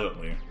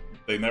silently.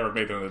 They never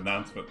made an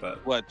announcement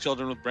that. What,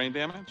 children with brain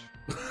damage?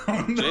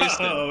 No,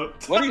 Jason,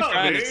 what are you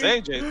trying to Tony.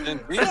 say, Jason?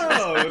 Jesus,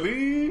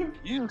 Tony.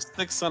 you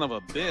sick son of a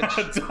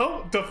bitch.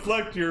 Don't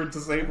deflect your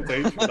disabled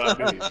hatred on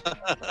me.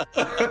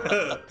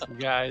 You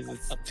guys,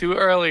 it's too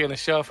early in the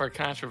show for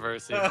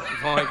controversy.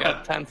 We've only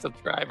got 10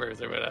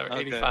 subscribers or whatever,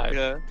 85.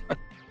 Yeah.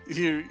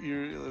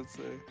 You. Let's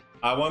see.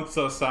 I once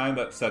saw a sign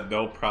that said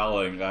no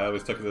prowling. I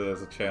always took it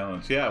as a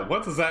challenge. Yeah,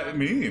 what does that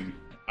mean?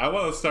 I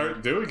want to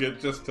start doing it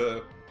just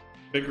to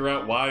figure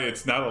out why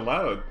it's not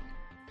allowed.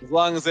 As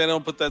long as they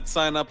don't put that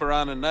sign up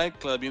around a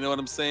nightclub, you know what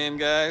I'm saying,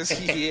 guys?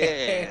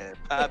 Yeah,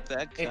 pop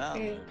that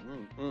collar.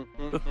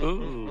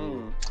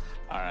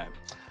 All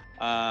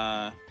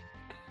right.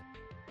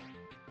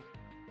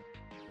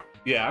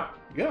 Yeah,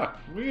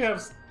 we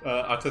have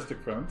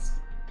autistic friends.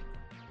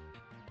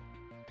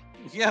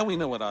 Yeah, we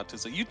know what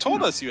autism. You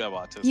told us you have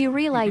autism. You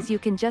realize you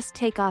can just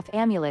take off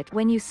amulet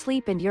when you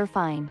sleep and you're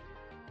fine.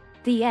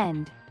 The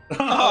end.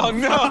 Oh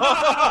no!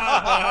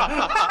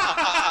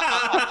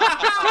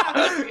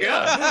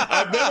 Yeah,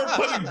 I'm never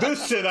putting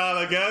this shit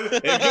on again.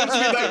 It gives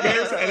me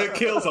nightmares and it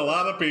kills a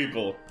lot of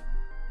people.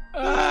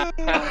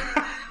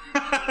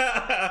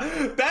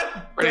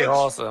 Pretty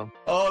awesome.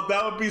 Oh,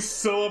 that would be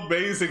so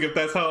amazing if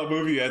that's how a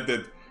movie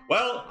ended.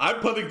 Well, I'm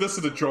putting this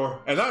in the drawer,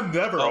 and I'm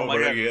never Oh my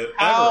God. opening it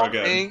How ever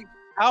again.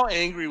 How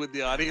angry would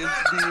the audience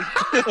be?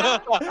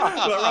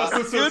 rest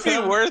of It would be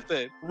him- worth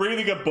it.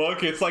 Reading a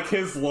book, it's like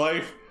his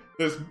life.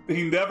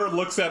 He never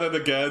looks at it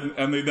again,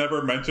 and they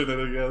never mention it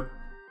again.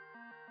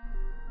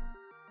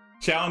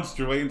 Challenge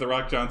Dwayne The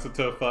Rock Johnson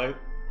to a fight.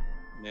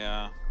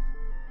 Yeah.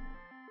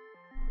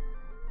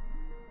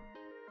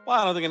 Well,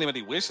 I don't think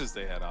anybody wishes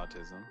they had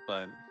autism,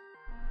 but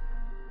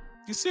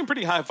you seem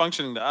pretty high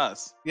functioning to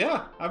us,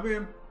 Yeah, I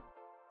mean,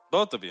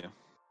 both of you.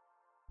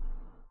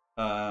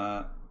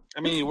 I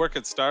mean, you work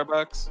at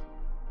Starbucks.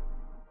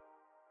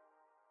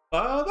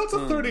 that's a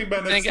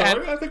 30-minute think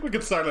story. I think we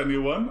could start a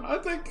new one. I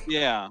think.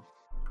 Yeah.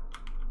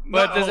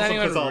 But Not does also 'cause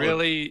anyone all the-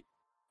 really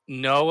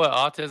know what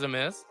autism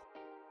is?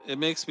 It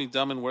makes me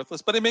dumb and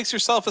worthless, but it makes your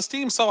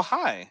self-esteem so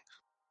high.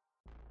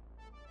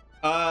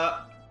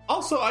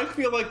 Also, I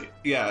feel like,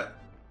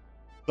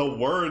 the the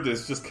word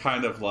is just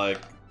kind of like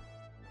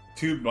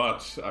too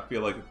much. I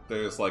feel like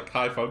there's like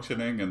high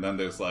functioning, and then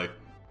there's like,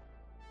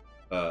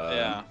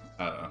 Yeah.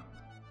 I don't know.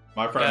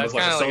 My friend was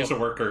like a social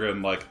worker,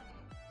 and like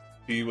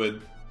he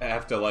would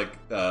have to like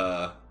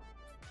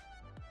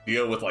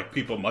deal with like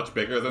people much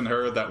bigger than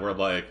her that were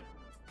like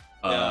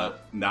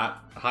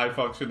not high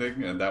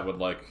functioning, and that would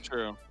like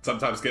True.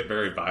 sometimes get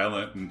very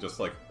violent and just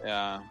like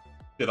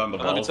get on the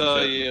But let me balls. tell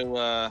and shit.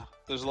 you,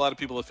 there's a lot of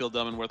people that feel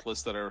dumb and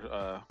worthless that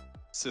are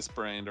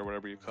cis-brained or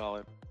whatever you call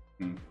it.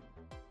 Hmm.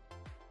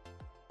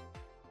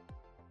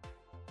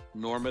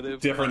 Normative.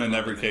 Different in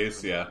every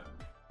case, yeah.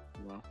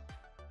 Well,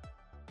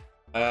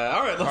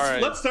 All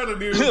right, let's start a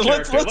new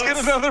let's character. get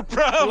another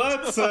prompt.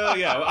 Let's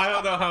I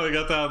don't know how we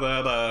got down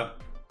that.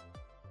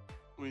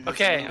 We just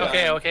Okay. move on.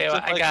 Well, Just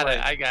I like got it.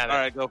 life. I got it. All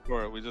right, go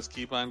for it. We just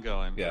keep on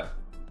going. Yeah.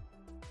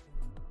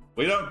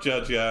 We don't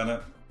judge you on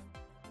it.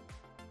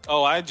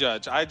 Oh, I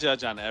judge. I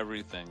judge on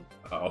everything.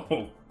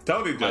 Oh,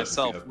 Tony judges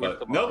Myself you, with but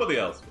them all. nobody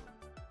else.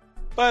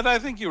 But I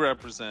think you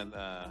represent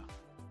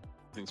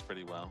things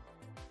pretty well.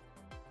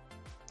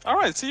 All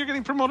right, so you're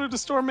getting promoted to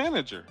store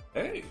manager.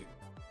 Hey.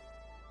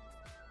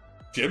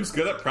 Jim's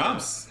good at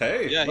prompts.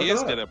 Hey. Yeah, look he at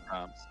is that. good at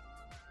prompts.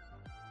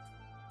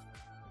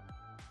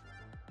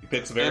 He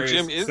picks very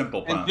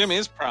simple prompts. And Jim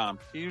is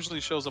prompt. He usually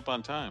shows up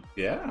on time.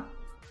 Yeah.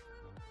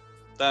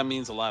 That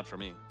means a lot for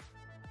me.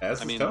 As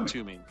I is mean, Tony.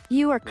 to me.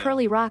 You are Yeah.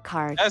 Curly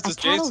Rockhard, As a is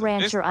cattle Jason.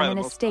 rancher Jason's on an probably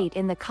the most estate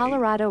in the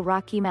Colorado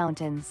Rocky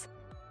Mountains.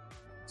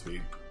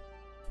 Sweet.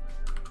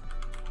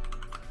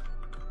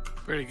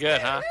 Pretty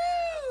good, huh?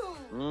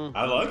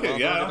 I like it. Well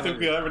Yeah, I done. don't think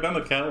we've ever done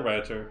a cattle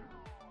rancher.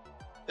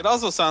 It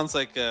also sounds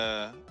like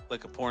a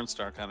porn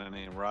star kind of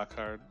name, Rock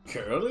Hard.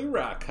 Curly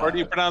Rock. Or do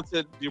you pronounce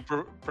it? Do you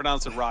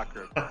pronounce it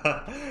Rocker?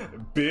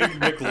 Big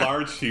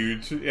McLarge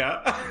huge.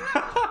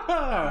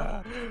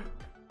 Yeah.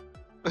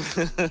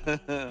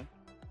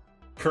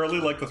 Curly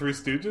like the Three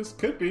Stooges?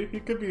 Could be. He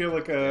could be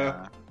like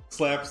a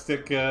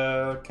slapstick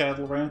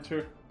cattle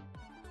rancher.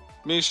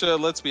 Misha,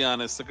 let's be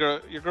honest.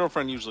 Your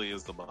girlfriend usually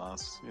is the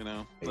boss. You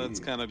know, that's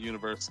Hey. kind of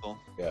universal.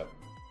 Yeah.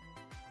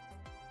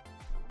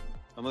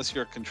 Unless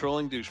you're a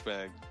controlling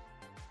douchebag.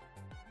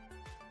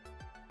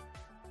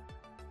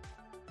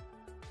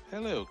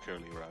 Hello,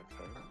 Curly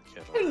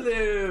Rockhard.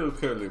 Hello,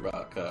 Curly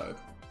Rockhard.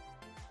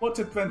 What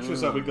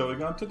adventures are we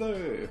going on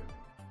today?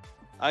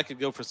 I could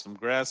go for some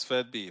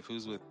grass-fed beef.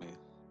 Who's with me?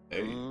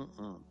 Hey.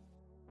 Mm-mm.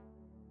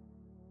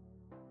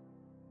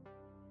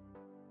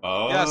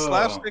 Oh. Yeah,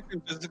 slapstick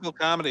and physical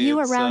comedy. You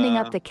are It's, rounding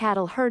up the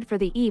cattle herd for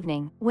the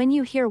evening when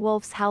you hear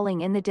wolves howling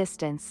in the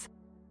distance.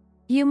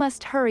 You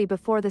must hurry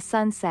before the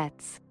sun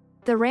sets.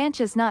 The ranch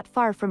is not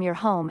far from your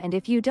home, and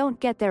if you don't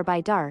get there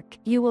by dark,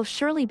 you will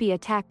surely be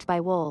attacked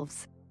by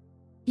wolves.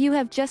 You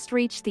have just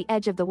reached the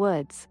edge of the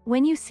woods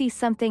when you see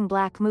something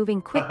black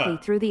moving quickly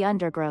through the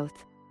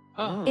undergrowth.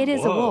 Oh. It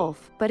is a Whoa.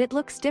 wolf, but it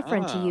looks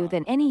different to you Ah.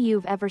 than any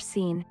you've ever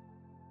seen.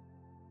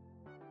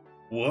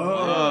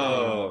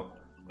 Whoa.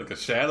 Like a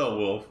shadow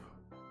wolf.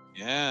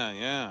 Yeah,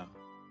 yeah.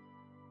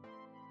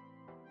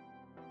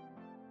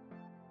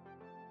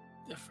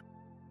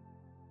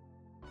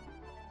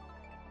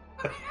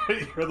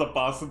 You're the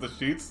boss of the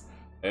sheets?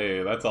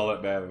 Hey, that's all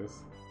that matters.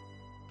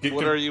 Get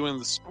What con- are you in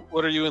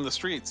the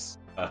streets?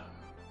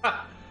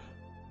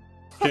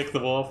 Kick the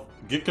wolf.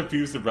 Get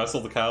confused and wrestle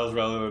the cows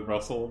rather than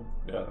rustle them.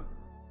 Yeah.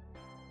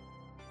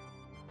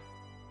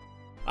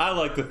 I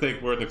like to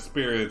think we're an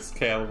experienced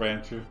cattle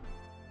rancher.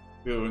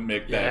 We wouldn't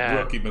make that Yeah.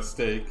 rookie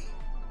mistake.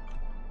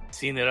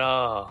 Seen it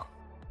all.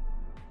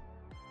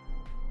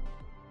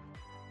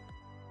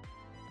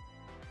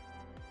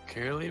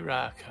 Curly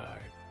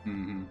Rockhard.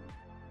 Mm-hmm.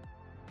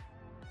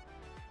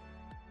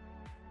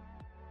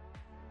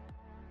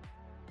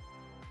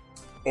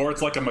 Or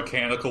it's like a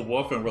mechanical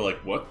wolf, and we're like,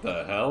 "What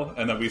the hell?"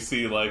 And then we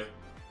see like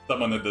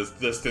someone in this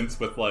distance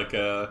with like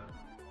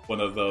one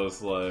of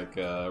those like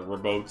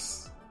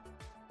remotes.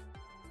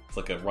 It's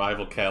like a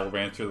rival cattle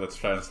rancher that's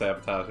trying to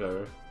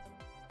sabotage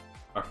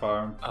our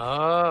farm.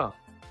 Oh.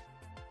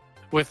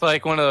 With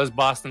like one of those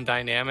Boston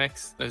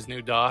Dynamics, those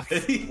new dogs.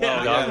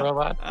 Yeah, Dog yeah.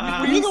 robot. Ah.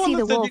 Were you You the one see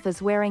that the said wolf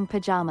is wearing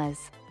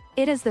pajamas.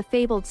 It is the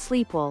fabled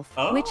sleep wolf,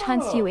 which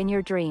hunts you in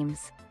your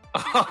dreams.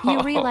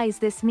 You realize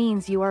this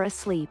means you are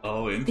asleep.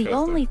 Oh, interesting. The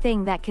only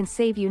thing that can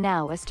save you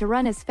now is to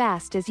run as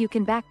fast as you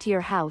can back to your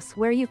house,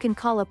 where you can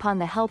call upon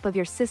the help of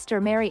your sister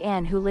Mary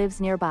Ann, who lives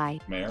nearby.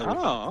 Mary.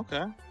 Oh,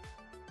 okay.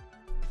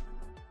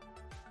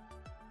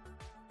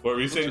 What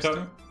were you saying,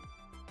 Tony?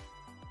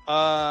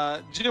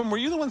 Jim, were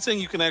you the one saying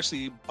you can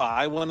actually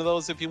buy one of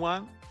those if you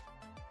want?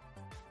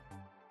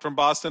 From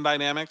Boston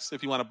Dynamics,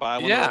 if you want to buy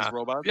one of those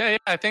robots? Yeah,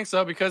 I think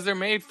so, because they're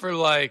made for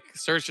like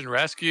search and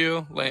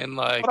rescue and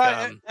like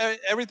But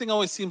everything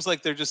always seems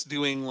like they're just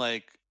doing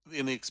like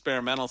in the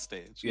experimental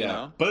stage. Yeah, You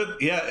know?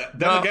 but yeah,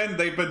 then again,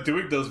 they've been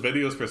doing those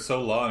videos for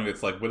so long.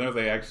 It's like, when are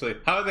they actually?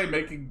 How are they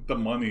making the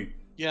money?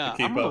 Yeah, to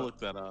keep I'm gonna up? look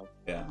that up.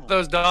 Yeah.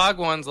 those dog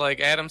ones. Like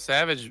Adam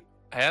Savage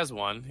has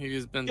one.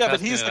 He's been Yeah, but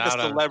testing he's it like a out on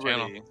his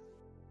channel. celebrity.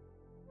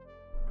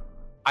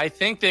 I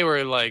think they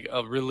were like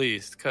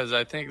released because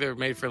I think they're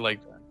made for like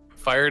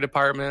fire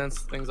departments,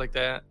 things like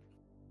that.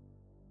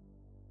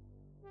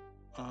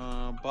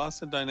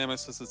 Boston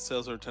Dynamics says that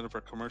sales are intended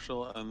for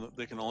commercial, and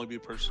they can only be a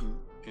person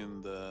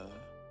in the.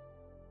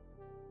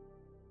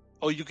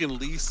 Oh, you can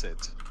lease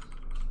it.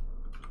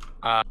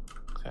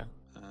 Okay.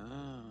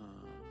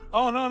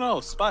 Oh no,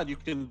 Spot, you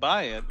can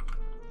buy it.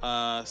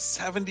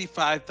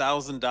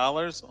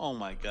 $75,000. Oh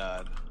my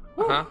god.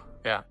 Uh-huh.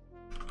 Yeah.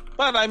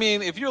 But I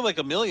mean, if you're like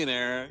a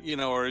millionaire,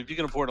 or if you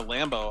can afford a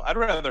Lambo, I'd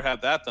rather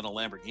have that than a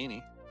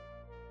Lamborghini.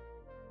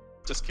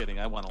 Just kidding.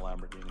 I want a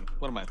Lamborghini.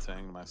 What am I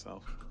saying to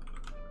myself?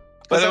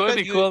 But it would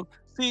be cool.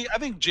 See, I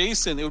think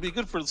Jason, it would be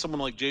good for someone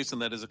like Jason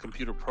that is a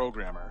computer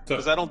programmer, To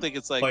because I don't think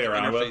it's like play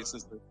around with?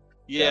 interfaces.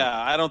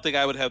 Yeah, I don't think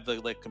I would have the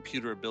like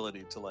computer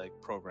ability to like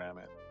program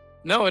it.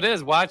 No, it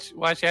is. Watch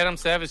Adam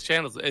Savage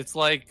channels. It's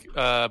like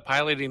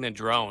piloting a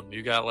drone.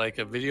 You got like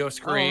a video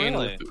screen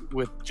really?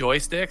 with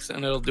joysticks,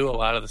 and it'll do a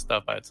lot of the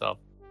stuff by itself.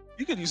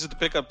 You could use it to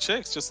pick up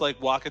chicks, just like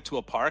walk it to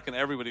a park, and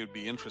everybody would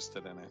be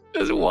interested in it.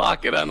 Just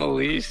walk it on a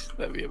leash.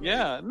 That'd be amazing.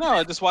 Yeah, no,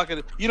 I just walk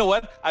it. You know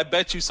what? I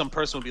bet you some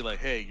person would be like,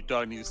 "Hey, your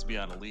dog needs to be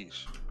on a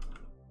leash."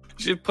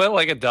 You should put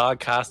like a dog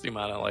costume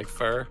on it, like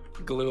fur.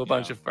 Glue a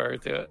bunch of fur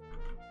to it.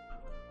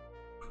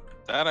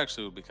 That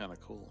actually would be kind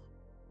of cool.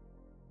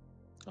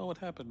 Oh, what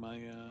happened? My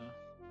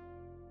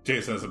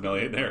Jason is a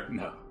millionaire?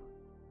 No.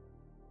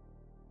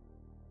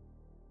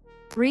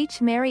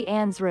 Reach Mary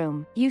Ann's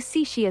room. You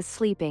see she is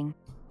sleeping.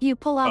 You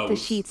pull out the Oh.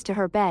 sheets to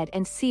her bed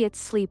and see it's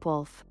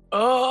Sleepwolf.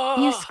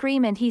 Oh, You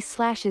scream and he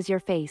slashes your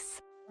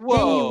face. whoa!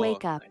 Then you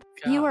wake up.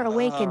 You are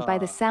awakened by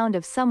the Ah. sound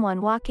of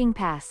someone walking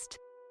past.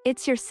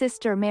 It's your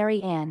sister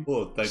Mary Ann.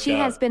 Oh, thank She God.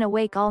 has been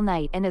awake all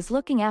night and is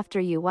looking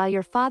after you while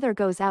your father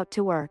goes out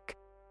to work.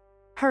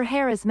 Her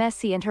hair is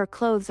messy and her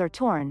clothes are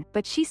torn,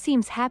 but she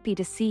seems happy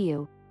to see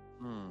you.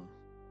 Hmm.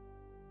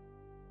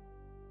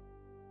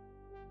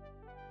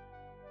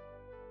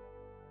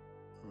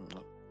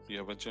 You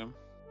have a Jim?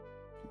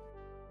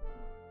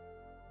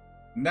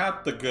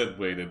 Not the good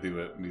way to do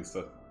it,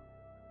 Misa.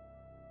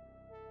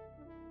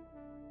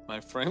 My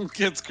friend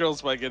gets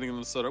girls by getting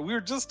them soda. We were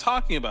just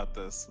talking about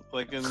this,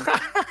 like in the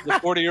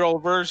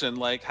 40-year-old version,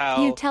 like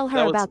how You tell that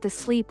her was- about the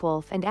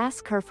Sleepwolf and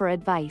ask her for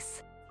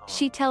advice.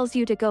 She tells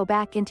you to go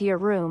back into your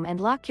room and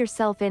lock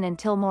yourself in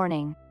until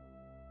morning.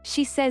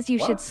 She says you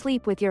should What?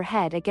 sleep with your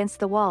head against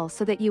the wall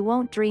so that you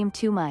won't dream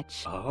too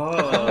much.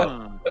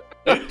 Oh,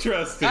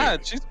 interesting.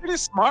 God, she's pretty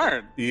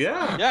smart.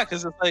 Yeah. Yeah,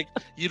 because it's like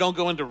you don't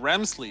go into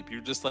REM sleep.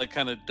 You're just like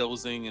kind of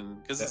dozing, and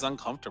because it's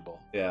uncomfortable.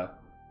 Yeah.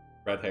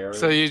 Red hair.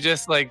 So you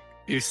just like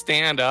you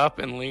stand up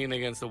and lean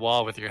against the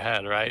wall with your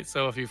head, right?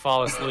 So if you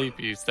fall asleep,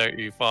 you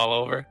fall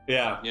over.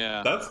 Yeah.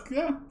 Yeah, That's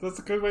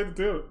a good way to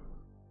do it.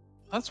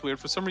 that's weird.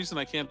 For some reason,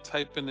 I can't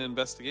type in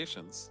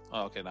investigations.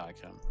 Oh, okay, now I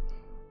can.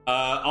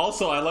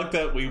 Also, I like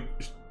that we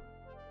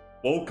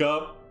woke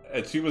up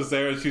and she was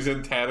there and she's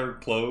in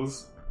tattered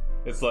clothes.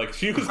 It's like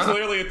she was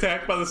clearly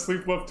attacked by the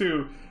sleep wolf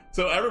too.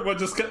 So everyone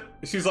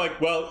she's like,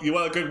 well, you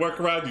want a good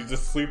workaround? You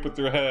just sleep with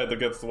your head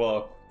against the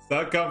wall. It's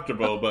not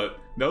comfortable, but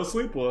no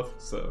sleep wolf.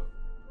 So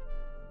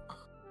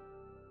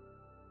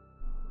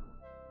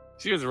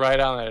She was right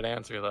on that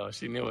answer, though.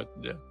 She knew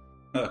what to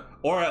do.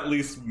 or at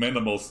least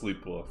minimal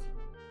sleep wolf.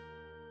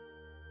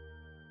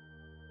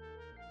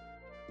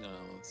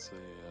 Let's see.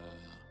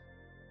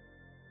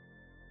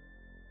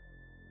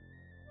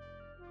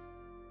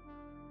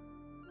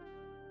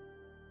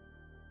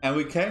 And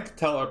we can't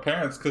tell our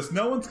parents because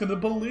no one's gonna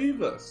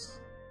believe us.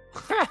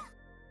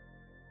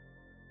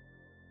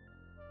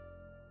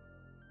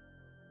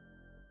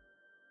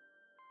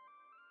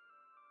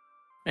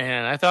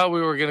 Man, I thought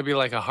we were gonna be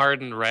like a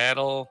hardened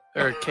cattle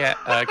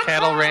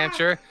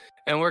rancher,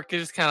 and we're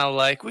just kind of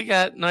like we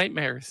got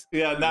nightmares.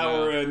 Yeah, now Yeah.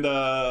 we're in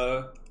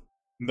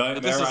Nightmare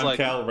this is on like-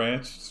 Cal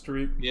Ranch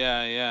Street.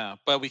 Yeah,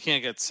 but we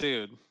can't get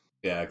sued.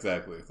 Yeah,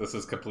 exactly. This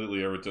is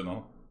completely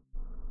original.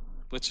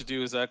 What you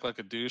do is act like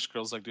a douche.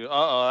 Girls like,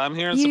 I'm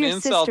hearing You, some your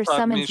incel sister talk.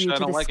 summons Misha, you I to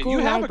don't the like it. school You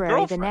have a library the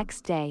girlfriend.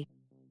 next day.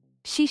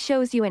 She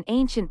shows you an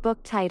ancient book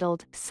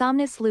titled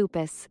Somnus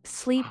Lupus,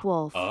 Sleep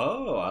Wolf.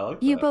 Oh, I like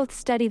You that. both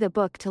study the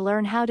book to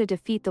learn how to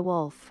defeat the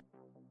wolf.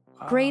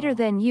 Greater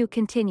than you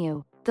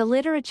continue. The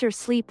literature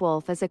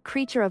Sleepwolf is a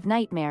creature of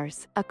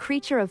nightmares, a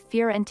creature of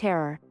fear and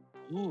terror.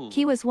 Ooh.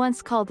 He was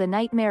once called the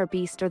Nightmare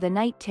Beast or the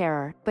Night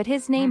Terror, but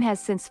his name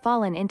has since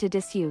fallen into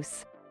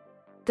disuse.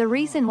 The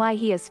reason why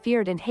he is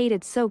feared and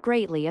hated so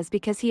greatly is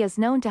because he is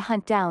known to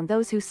hunt down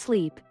those who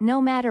sleep, no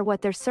matter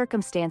what their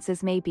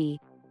circumstances may be.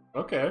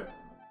 Okay.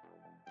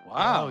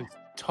 Wow. Oh, he's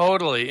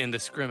totally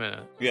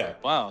indiscriminate. Yeah.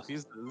 Wow.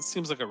 This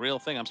seems like a real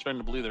thing. I'm starting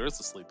to believe there is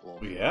a sleep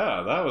wolf.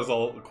 Yeah, that was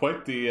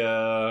quite the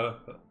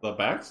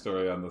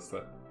backstory on this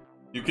thing.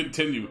 You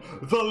continue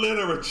the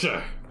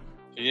literature.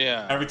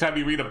 Yeah. Every time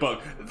you read a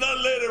book, the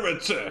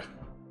literature.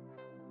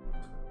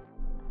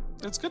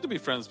 It's good to be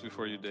friends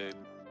before you date.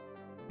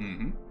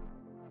 Mm-hmm.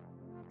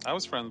 I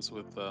was friends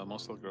with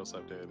most of the girls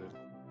I've dated.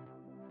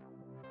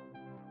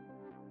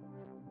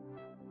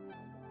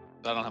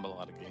 I don't have a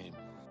lot of game.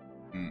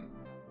 Mm.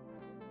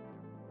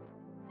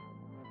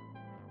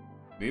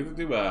 Neither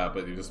do I,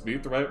 but you just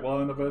meet the right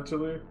one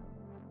eventually.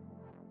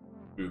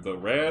 Through the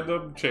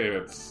random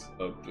chance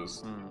of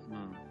just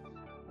Mm-hmm.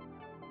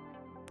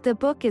 The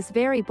book is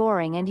very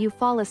boring and you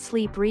fall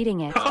asleep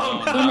reading it.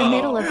 Oh, In the no.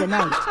 middle of the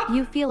night,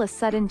 you feel a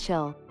sudden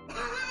chill.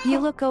 You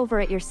look over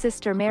at your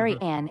sister Mary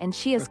Ann and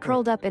she is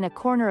curled up in a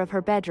corner of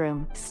her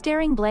bedroom,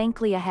 staring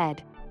blankly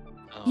ahead.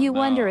 Oh, You no.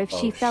 wonder if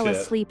she Oh, fell shit.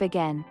 asleep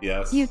again.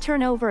 Yes. You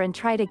turn over and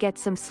try to get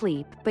some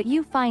sleep, but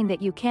you find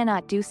that you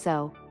cannot do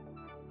so.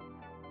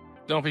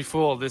 Don't be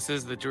fooled. This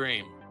is the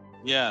dream.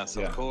 Yes,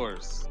 Yeah. of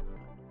course.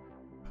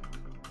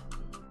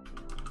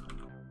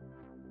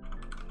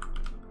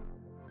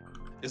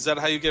 Is that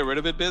how you get rid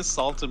of it, Biz?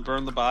 Salt and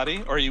burn the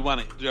body, or you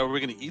want to? Are we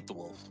going to eat the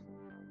wolf?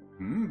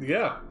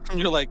 Yeah.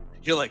 You're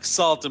like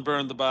salt and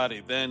burn the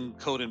body, then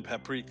coat in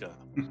paprika.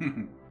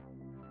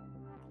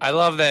 I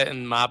love that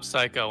in Mob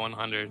Psycho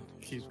 100.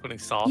 Keeps putting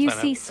salt You in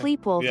see it.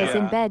 Sleepwolf is Yeah.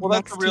 in bed Well,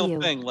 that's next the real to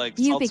you. thing. Like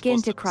You salt's begin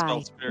supposed to expel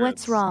cry. spirits.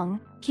 What's wrong?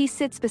 He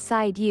sits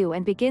beside you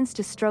and begins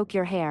to stroke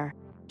your hair.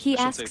 He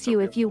I should say asks you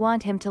if something. you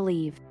want him to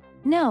leave.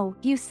 No,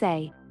 you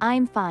say.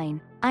 I'm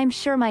fine. I'm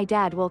sure my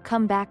dad will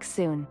come back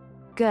soon.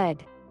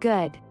 Good,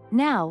 good.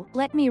 Now,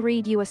 let me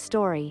read you a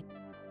story.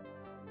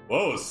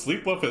 Whoa,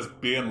 Sleepwolf is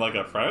being like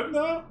a friend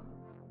now?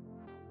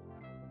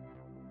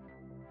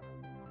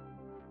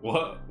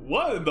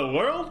 What in the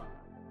world?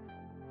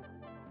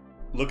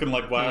 Looking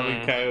like Wile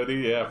E. Coyote,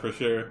 yeah, for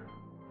sure.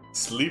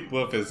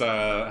 Sleepwolf is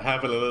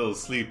having a little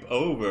sleep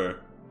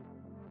over.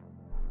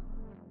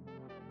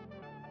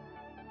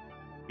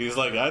 He's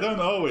like, I don't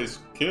always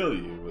kill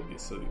you when you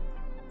sleep.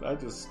 I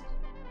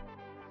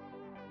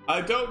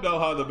don't know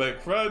how to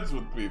make friends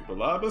with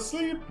people. I'm a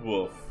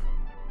sleepwolf.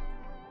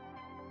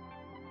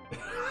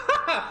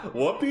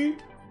 Whoopi?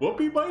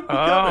 Whoopi might be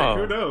coming.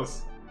 Who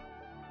knows?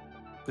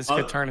 This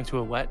could turn into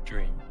a wet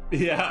dream.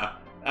 Yeah.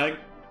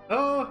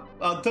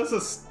 Does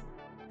a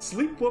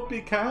sleep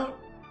Whoopi count?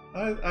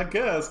 I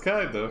guess,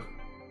 kind of.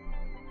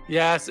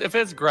 Yes, if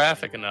it's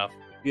graphic enough.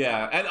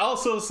 Yeah, and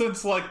also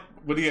since, like,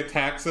 when he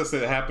attacks us,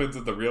 it happens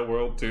in the real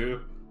world,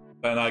 too.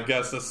 And I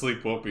guess a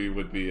sleep Whoopi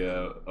would be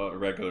a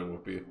regular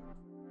Whoopi.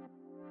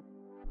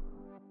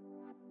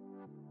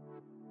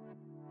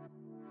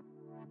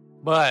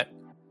 But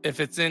if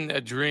it's in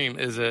a dream,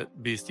 is it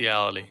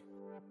bestiality?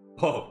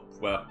 Oh,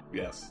 well,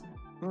 yes.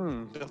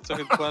 That's a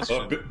good Well,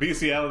 question.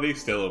 bestiality,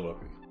 still a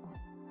Whoopi.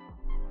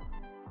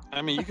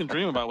 I mean, you can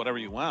dream about whatever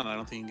you want. I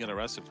don't think you can get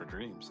arrested for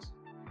dreams.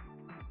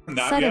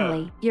 Not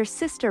Suddenly, yet. your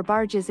sister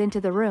barges into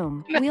the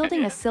room,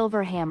 wielding a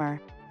silver hammer.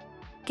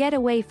 Get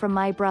away from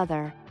my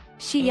brother.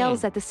 She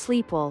yells at the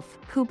sleepwolf,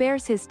 who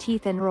bares his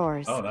teeth and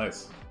roars. Oh,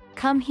 nice.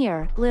 Come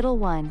here, little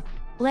one.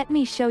 Let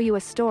me show you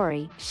a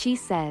story, she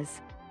says.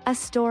 A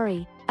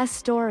story, a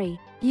story.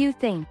 You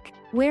think,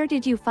 where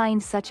did you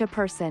find such a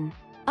person?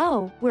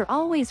 Oh, we're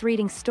always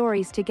reading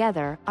stories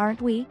together,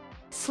 aren't we?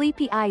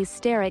 Sleepy eyes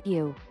stare at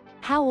you.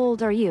 How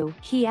old are you?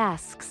 He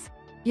asks.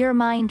 Your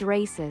mind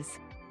races.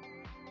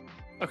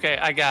 Okay,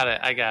 I got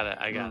it.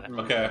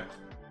 Okay.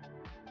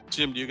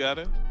 Jim, you got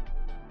it?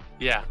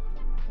 Yeah.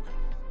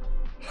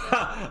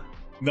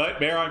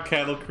 Nightmare on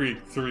Cattle Creek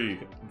 3,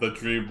 The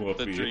Dream Whoopi.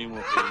 The dream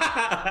will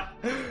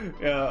be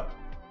Yeah.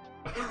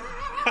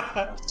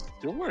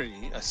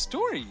 a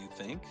story. You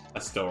think?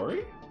 A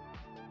story?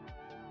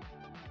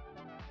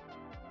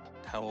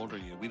 How old are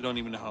you? We don't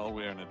even know how old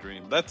we are in a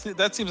dream. That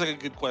seems like a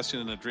good question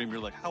in a dream.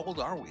 You're like, how old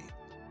are we?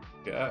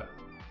 Yeah.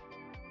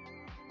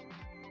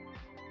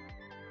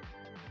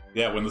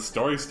 Yeah, when the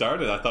story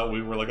started, I thought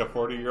we were like a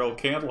 40-year-old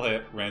candle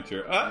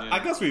rancher. Yeah. I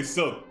guess we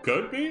still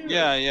could be.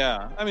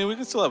 Yeah. I mean, we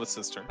can still have a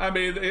sister. I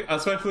mean,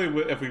 especially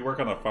if we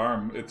work on a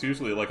farm, it's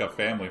usually like a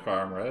family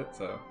farm, right?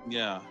 So.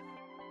 Yeah.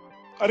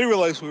 I didn't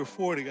realize we were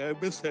 40. I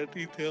missed that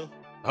detail.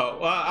 Oh,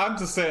 well, I'm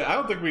just saying, I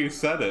don't think we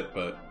said it,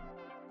 but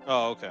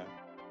Oh, okay.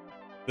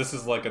 this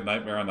is like a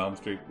Nightmare on Elm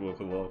Street with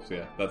the wolves.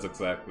 Yeah, that's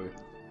exactly.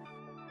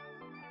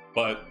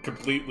 But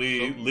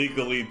completely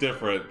legally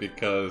different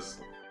because.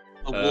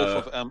 The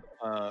Wolf of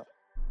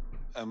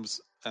Elm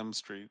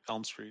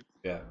Street.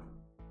 Yeah.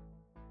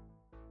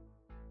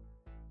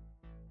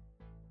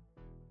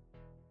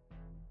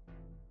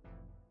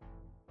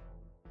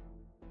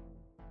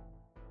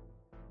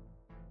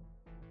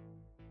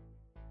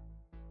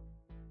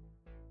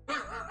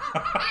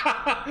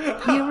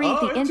 You read Oh,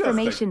 the interesting.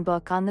 information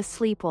book on the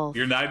sleepwolf.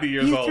 You're 90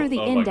 years You old. through the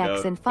Oh my index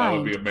God. and That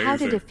would be find how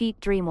to amazing. defeat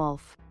Dreamwolf.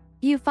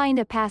 You find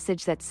a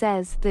passage that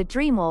says the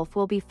Dreamwolf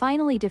will be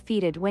finally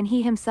defeated when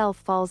he himself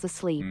falls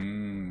asleep.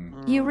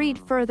 You read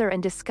further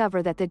and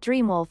discover that the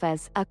Dreamwolf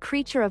is a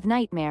creature of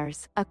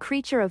nightmares, a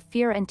creature of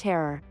fear and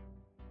terror.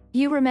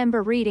 You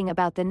remember reading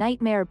about the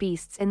nightmare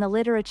beasts in the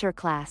literature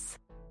class.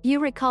 You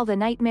recall the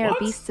nightmare What?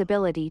 beast's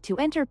ability to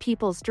enter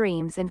people's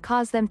dreams and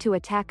cause them to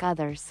attack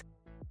others.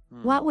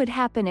 What would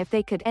happen if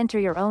they could enter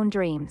your own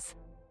dreams?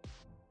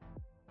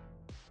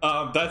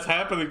 That's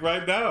happening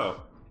right now.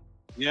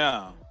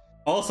 Yeah.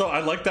 Also, I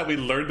like that we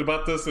learned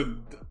about this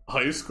in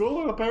high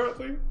school,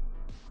 apparently.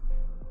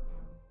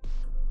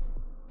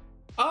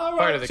 All Part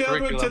right, of the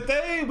children, curriculum.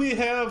 today we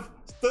have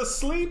the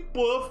sleep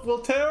wolf will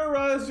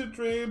terrorize your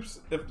dreams.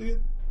 If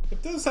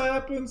this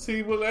happens,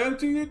 he will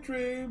enter your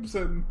dreams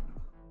and...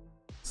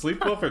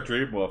 Sleep wolf or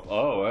dream wolf?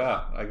 Oh,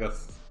 yeah, I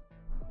guess.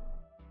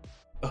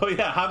 Oh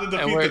yeah, how to And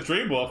defeat we're- the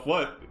Dream Wolf?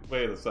 What?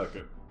 Wait a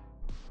second.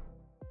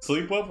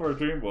 Sleep Wolf or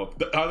Dream Wolf?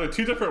 Are there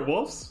two different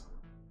wolves?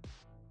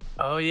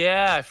 Oh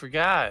yeah, I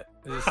forgot.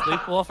 Is it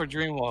Sleep Wolf or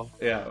Dream Wolf?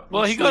 Yeah.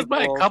 Well, he goes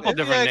by a Sleepwolf. couple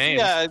different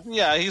names.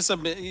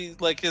 Yeah.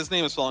 Like his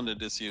name is fallen into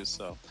disuse.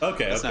 So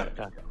Okay. That's Okay.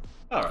 not-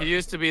 All He right.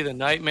 used to be the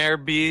Nightmare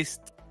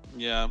Beast.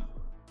 yeah.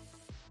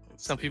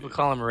 Some people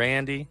call him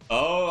Randy.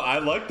 Oh, I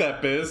like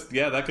that, Biz.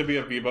 Yeah, that could be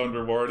a V-Bone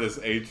reward. Is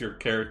age your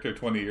character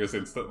 20 years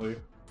instantly.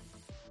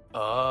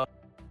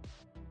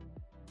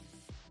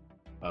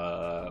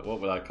 What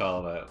would I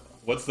call that?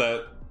 What's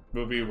that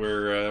movie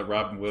where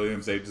Robin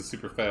Williams ages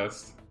super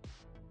fast?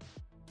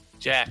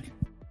 Jack.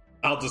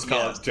 I'll just call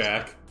Yes. it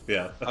Jack.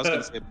 Yeah. I was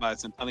gonna say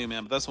Bicentennial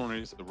Man, but that's the one where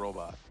he's the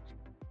robot.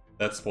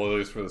 That's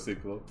spoilers for the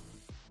sequel.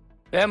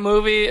 That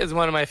movie is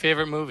one of my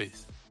favorite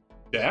movies.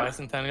 Yeah.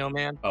 Bicentennial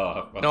Man.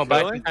 Oh, No,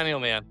 okay. Really?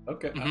 Bicentennial Man.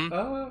 Okay.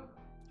 Mhm.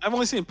 I've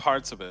only seen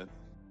parts of it.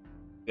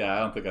 Yeah, I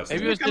don't think I've seen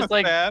Maybe it was it. Kinda just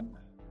like sad.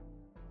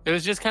 it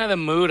was just kind of the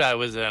mood I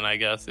was in. I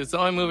guess it's the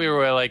only movie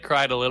where I like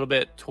cried a little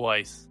bit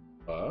twice.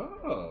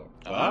 Oh,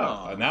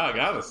 wow. Oh. Now I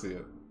gotta see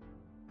it.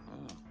 Oh.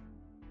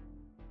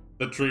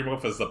 The Dream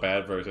Wolf is the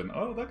bad version.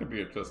 Oh, that could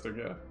be interesting,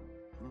 yeah.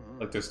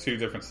 Mhm. Like, there's two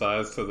different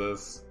sides to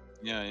this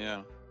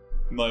Yeah.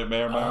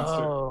 Nightmare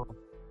Monster. Oh.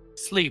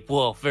 Sleep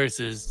Wolf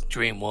versus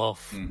Dream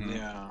Wolf. Mhm.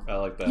 Yeah. I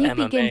like that. You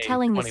MMA begin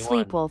telling the 21.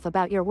 sleep wolf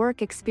about your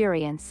work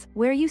experience,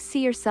 where you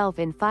see yourself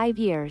in 5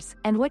 years,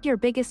 and what your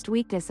biggest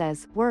weakness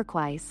is,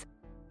 work-wise.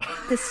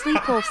 The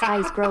sleep wolf's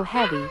eyes grow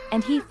heavy,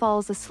 and he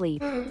falls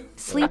asleep.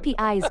 Sleepy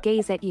eyes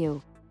gaze at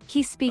you.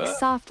 He speaks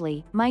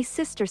softly. My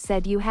sister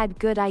said you had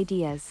good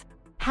ideas.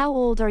 How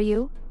old are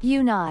you?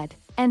 You nod.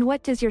 And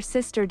what does your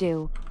sister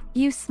do?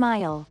 You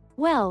smile.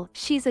 Well,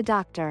 she's a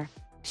doctor.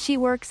 She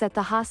works at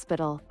the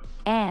hospital.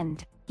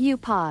 And you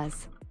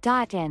pause.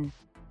 In.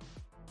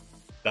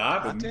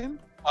 Dobbin?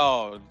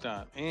 Oh,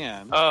 done.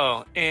 And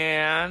Oh,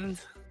 and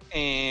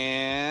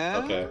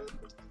Okay.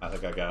 I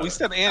think I got we it.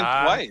 said and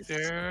twice.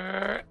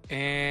 Doctor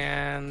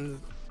and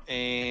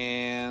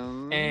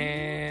And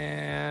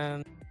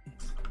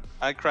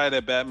I cried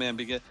at Batman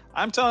Begins.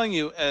 I'm telling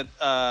you, at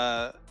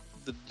the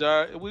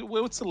dark.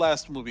 What's the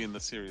last movie in the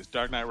series?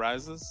 Dark Knight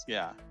Rises.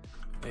 Yeah.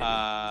 maybe.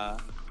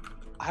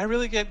 I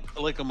really get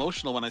like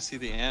emotional when I see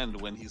the end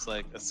when he's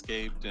like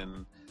escaped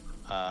and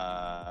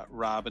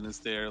Robin is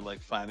there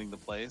like finding the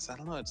place. I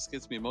don't know, it just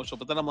gets me emotional.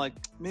 But then I'm like,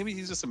 maybe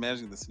he's just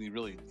imagining this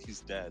and he's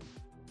dead.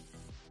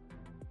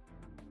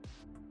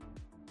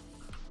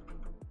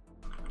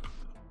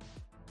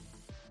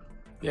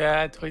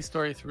 Yeah, Toy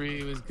Story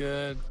 3 was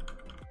good.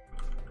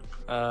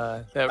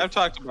 That I've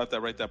talked about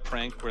that, right? That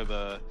prank where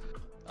the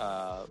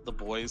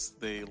boys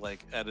they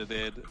like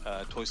edited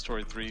Toy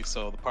Story 3,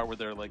 so the part where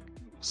they're like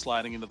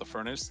sliding into the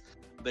furnace,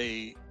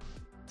 they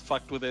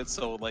fucked with it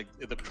so like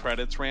the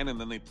credits ran and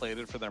then they played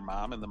it for their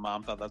mom and the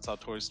mom thought that's how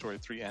Toy Story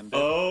 3 ended.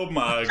 Oh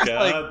my Just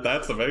god, like-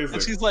 that's amazing.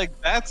 And she's like,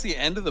 "That's the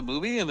end of the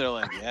movie," and they're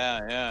like,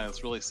 "Yeah,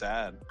 it's really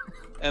sad."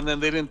 And then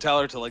they didn't tell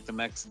her till like the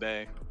next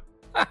day,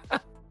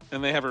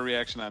 and they have her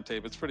reaction on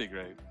tape. It's pretty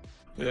great.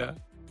 yeah.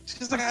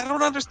 She's like, "I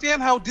don't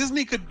understand how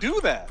Disney could do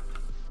that."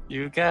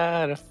 You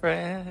got a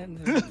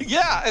friend.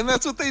 Yeah, and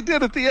that's what they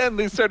did at the end.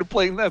 They started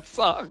playing that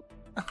song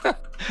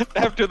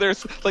after they're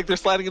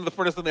sliding in the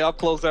furnace, and they all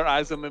close their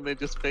eyes, and then they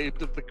just fade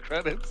to the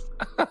credits.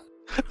 The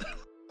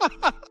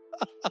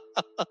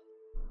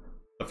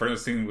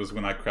furnace scene was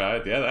when I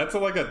cried. Yeah, that's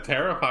like a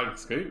terrifying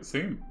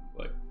scene.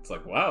 Like, it's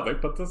like, wow, they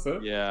put this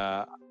in.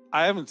 Yeah,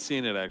 I haven't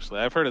seen it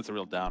actually. I've heard it's a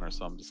real downer,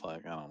 so I'm just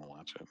like, I don't want to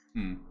watch it.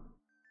 Hmm.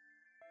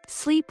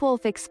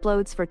 Sleepwolf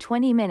explodes for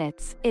 20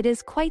 minutes. It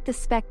is quite the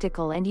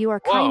spectacle and you are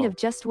kind Whoa. of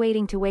just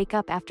waiting to wake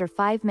up after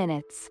 5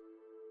 minutes.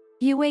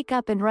 You wake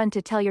up and run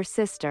to tell your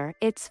sister,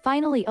 it's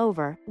finally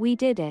over, we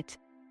did it.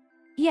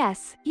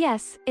 Yes,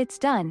 it's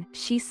done,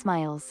 she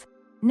smiles.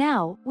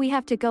 Now, we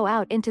have to go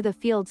out into the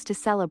fields to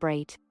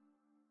celebrate.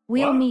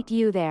 We'll What? meet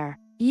you there.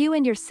 You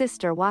and your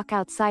sister walk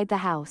outside the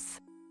house.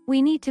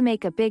 We need to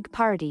make a big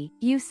party,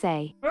 you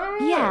say.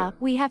 Yeah,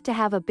 we have to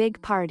have a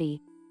big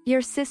party.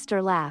 Your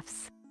sister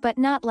laughs. But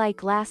not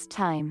like last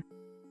time.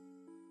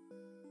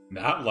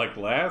 Not like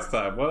last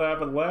time. What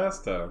happened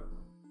last time?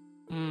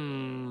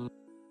 Hmm.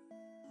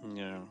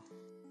 Yeah.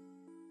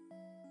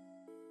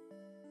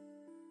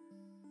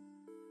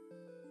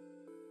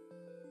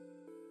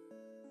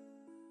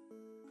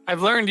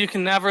 I've learned you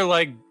can never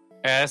like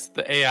ask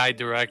the AI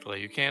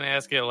directly. You can't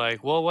ask it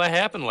like, "Well, what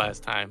happened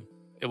last time?"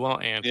 It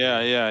won't answer.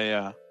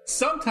 Yeah.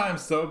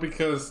 Sometimes though,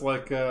 because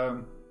like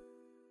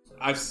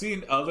I've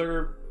seen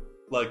other,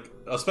 like,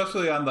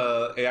 especially on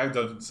the AI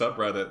Dungeon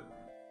subreddit,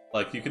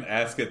 like you can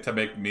ask it to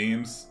make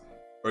memes,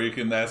 or you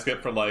can ask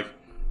it for like,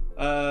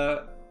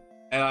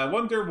 and I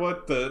wonder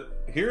what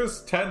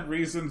here's 10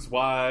 reasons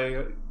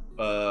why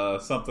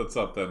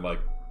something like,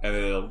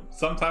 and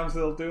sometimes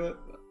it'll do it.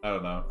 I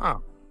don't know. Huh.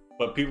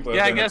 But people have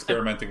Yeah, I been guess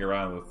experimenting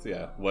around with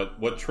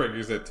what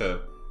triggers it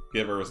to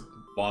give a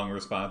long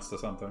response to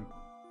something.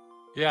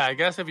 Yeah, I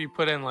guess if you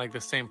put in like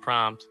the same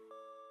prompt,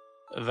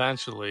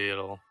 eventually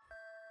it'll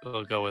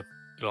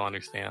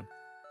understand.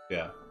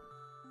 Yeah.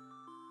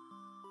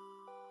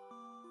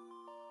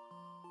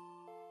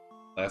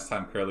 Last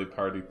time Curly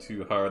partied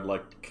too hard,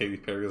 like Katy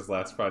Perry's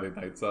last Friday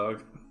night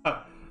song.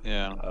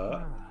 Yeah.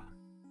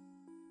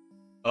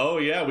 Oh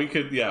yeah, we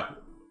could. Yeah,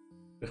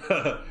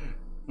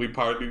 we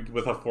partied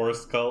with a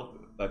forest cult.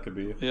 That could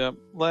be it. Yep.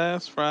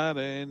 Last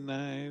Friday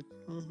night.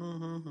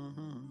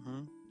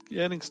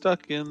 Getting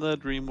stuck in the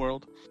dream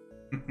world.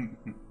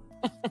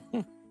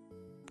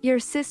 Your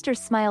sister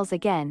smiles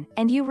again,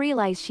 and you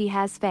realize she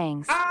has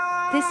fangs.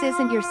 This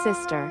isn't your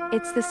sister,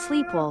 it's the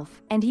sleep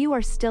wolf, and you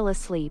are still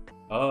asleep.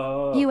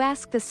 Oh. You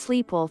ask the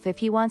sleep wolf if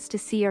he wants to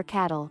see your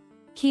cattle.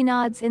 He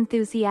nods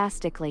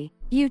enthusiastically.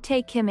 You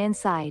take him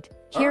inside.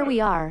 Here we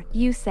are,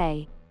 you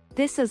say.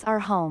 This is our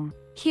home.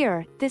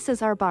 Here, this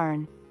is our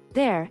barn.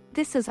 There,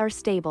 this is our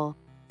stable.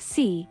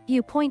 See,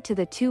 you point to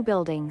the two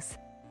buildings.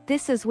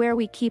 This is where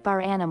we keep our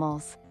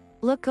animals.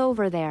 Look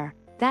over there.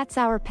 That's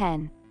our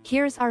pen.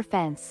 Here's our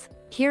fence.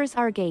 Here's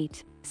our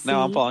gate. See?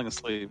 Now I'm falling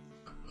asleep.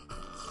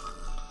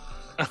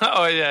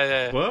 Oh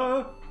yeah.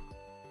 What?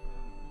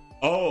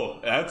 Oh,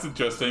 that's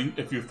interesting.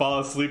 If you fall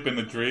asleep in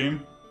a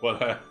dream,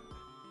 what?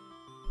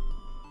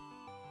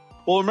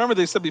 Well, remember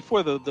they said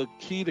before the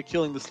key to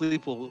killing the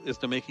sleep wolf is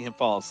to making him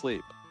fall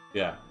asleep.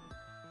 Yeah.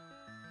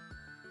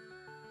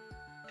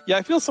 Yeah,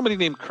 I feel somebody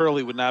named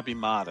Curly would not be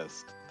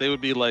modest. They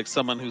would be like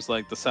someone who's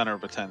like the center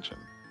of attention.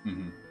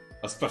 Mm-hmm.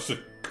 Especially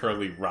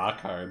Curly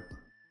Rockhard.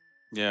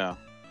 Yeah.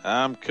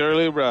 I'm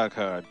Curly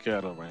Rockhard,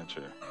 cattle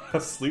rancher.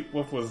 Sleep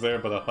Wolf was there,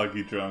 but a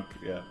huggy drunk.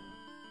 Yeah.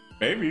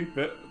 Maybe.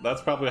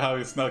 That's probably how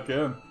he snuck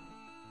in.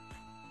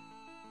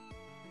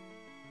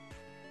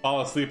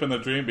 Fall asleep in a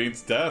dream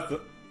means death.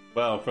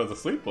 Well, for the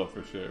Sleep Wolf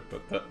for sure,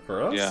 but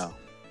for us? Yeah.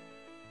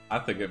 I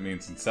think it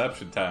means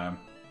inception time.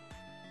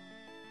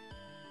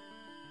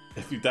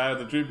 If you die in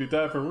the dream, you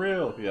die for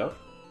real. Yep.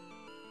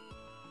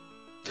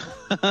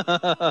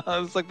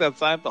 It's like that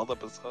Seinfeld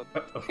episode.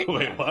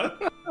 Wait,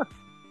 what?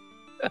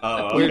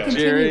 Oh, You okay. continue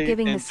Jerry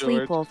giving the and sleep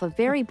George. wolf a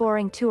very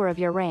boring tour of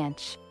your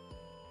ranch.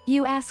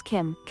 You ask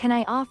him, can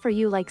I offer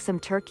you like some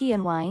turkey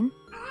and wine?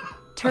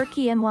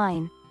 Turkey and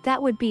wine.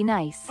 That would be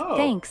nice. Oh.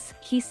 Thanks,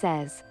 he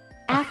says.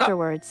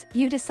 Afterwards,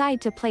 you decide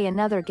to play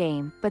another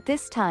game, but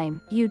this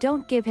time, you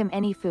don't give him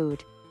any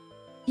food.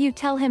 You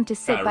tell him to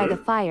sit by the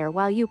rude. fire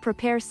while you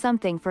prepare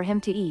something for him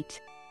to eat.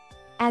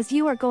 As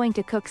you are going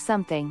to cook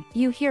something,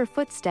 you hear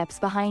footsteps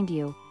behind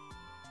you.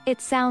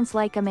 It sounds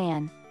like a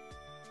man.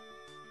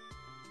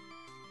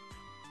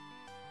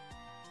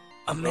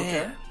 A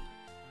man.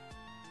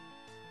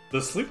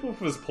 The Sleep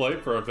Wolf is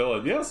played for a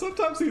villain. Yeah,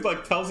 sometimes he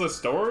like tells us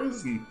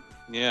stories, and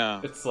Yeah.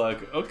 it's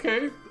like,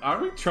 okay, are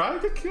we trying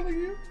to kill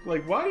you?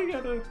 Like, why you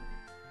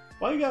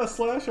gotta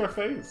slash our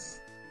face?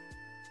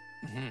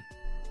 Mm-hmm.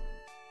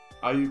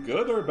 Are you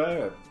good or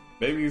bad?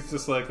 Maybe he's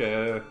just like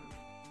a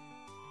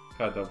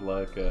kind of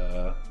like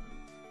a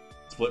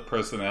split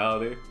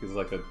personality. He's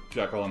like a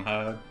Jekyll and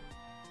Hyde.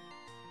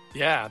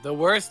 Yeah, the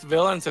worst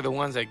villains are the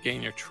ones that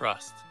gain your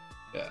trust,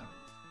 Yeah.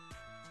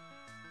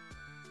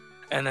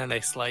 and then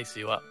they slice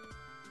you up.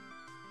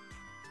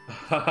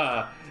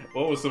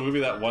 What was the movie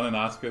that won an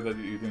Oscar that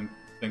you didn't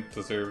think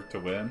deserved to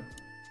win?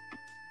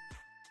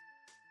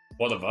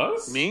 One of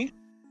us? Me?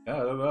 Yeah, I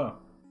don't know.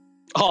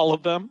 All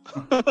of them.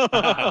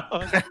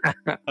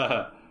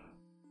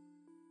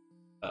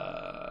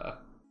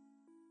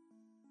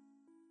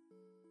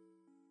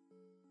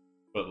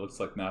 But looks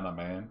like not a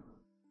man.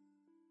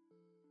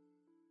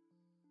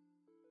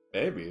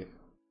 Maybe.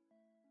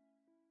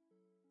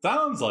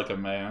 Sounds like a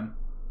man.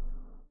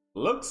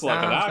 Looks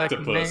like an Sounds like a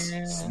octopus.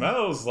 man.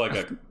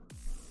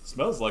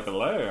 Smells like a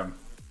lamb.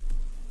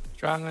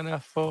 Strong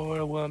enough for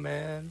a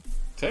woman.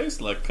 Tastes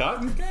like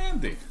cotton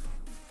candy.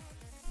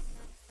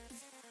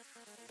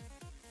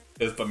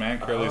 Is the man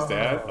Curly's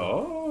dad?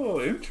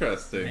 Oh,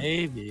 interesting.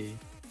 Maybe.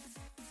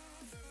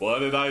 What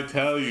did I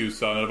tell you,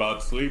 son,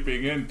 about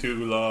sleeping in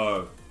too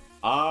long?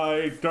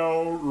 I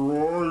don't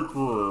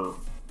like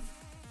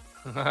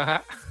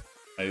it.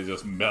 And he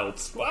just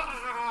melts.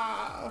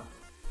 Ah!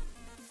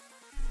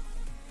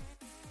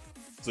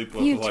 Sleep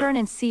You was turn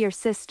and see your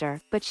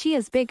sister, but she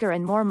is bigger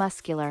and more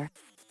muscular.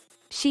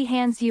 She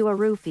hands you a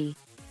roofie.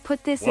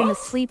 Put this in the What?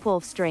 sleep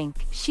wolf's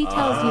drink, she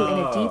tells you in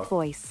a deep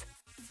voice.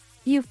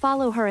 You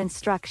follow her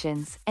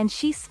instructions, and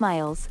she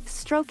smiles,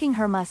 stroking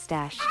her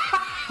mustache.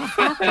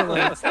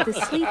 Afterwards, the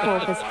sleep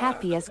wolf is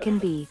happy as can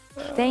be.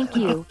 Thank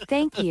you,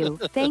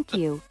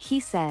 he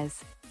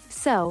says.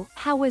 So,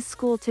 how was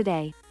school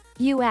today?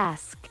 You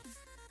ask.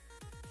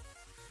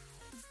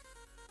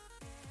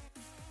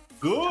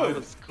 good.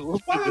 That's cool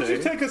Why don't you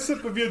today. take a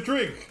sip of your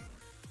drink?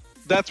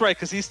 That's right,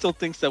 because he still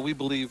thinks that we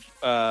believe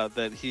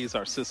that he's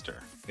our sister.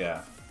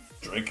 Yeah.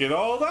 Drink it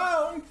all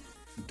down.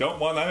 Don't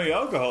want any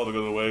alcohol to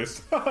go to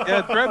waste.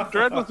 Yeah,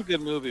 Dread was a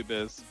good movie,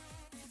 Biz.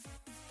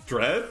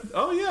 Dread?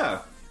 Oh, yeah.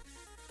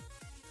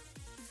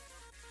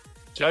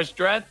 Judge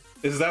Dredd?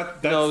 Is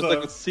that's No, it was the...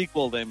 like a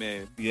sequel they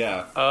made.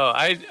 Yeah. Oh,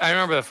 I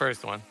remember the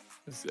first one.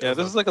 Yeah,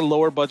 this is like a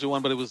lower budget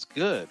one, but it was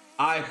good.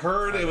 I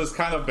heard it was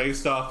kind of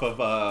based off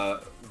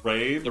of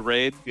Raid. The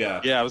Raid?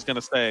 Yeah. Yeah, I was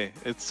gonna say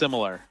it's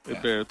similar.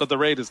 Yeah. But the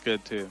Raid is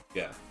good too.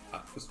 Yeah.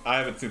 I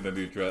haven't seen the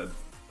new Dread.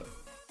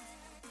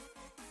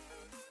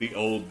 The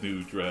old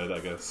new Dread, I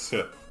guess.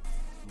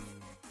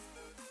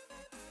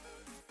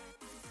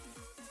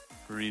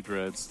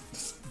 Redreads.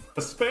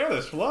 A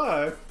Spanish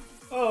fly?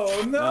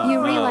 Oh no!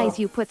 You realize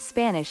you put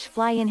Spanish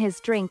fly in his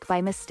drink by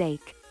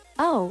mistake.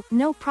 Oh,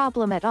 no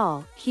problem at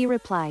all, he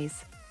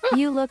replies.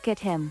 You look at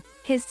him.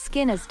 His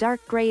skin is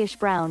dark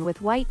grayish-brown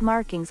with white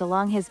markings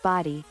along his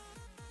body.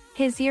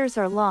 His ears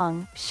are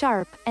long,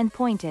 sharp, and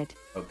pointed.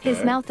 Okay.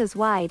 His mouth is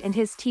wide and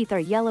his teeth are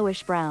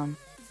yellowish-brown.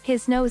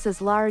 His nose is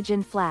large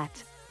and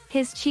flat.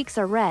 His cheeks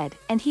are red,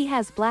 and he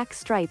has black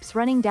stripes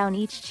running down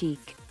each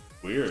cheek.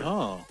 Weird.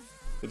 Oh.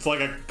 It's like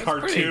a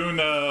cartoon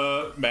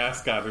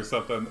mascot or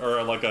something,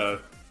 or like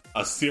a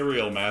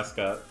cereal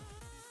mascot.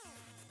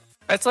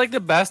 That's like the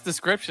best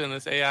description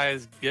this AI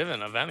has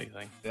given of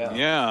anything.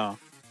 Yeah.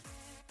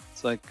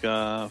 It's like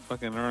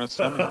fucking Ernest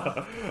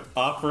Hemingway.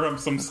 Offer him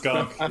some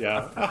skunk,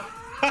 yeah.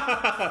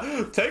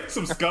 Take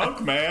some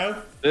skunk, man.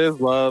 This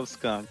love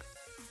skunk.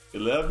 You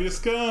love your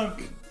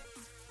skunk.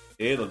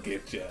 It'll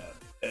get you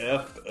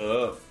effed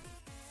up.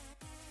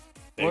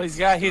 Well,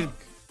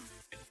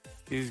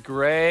 he's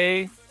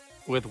gray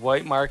with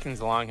white markings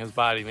along his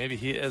body. Maybe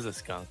he is a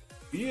skunk.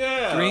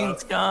 Yeah. Green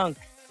skunk.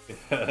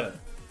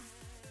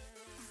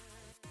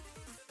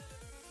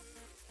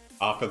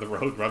 Offer the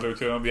Roadrunner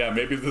to him. Yeah,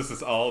 maybe this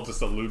is all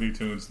just a Looney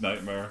Tunes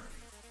nightmare.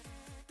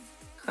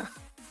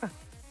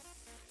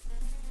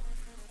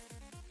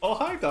 Oh,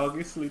 hi,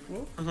 doggy, sleep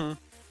well.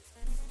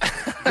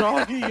 Mm-hmm.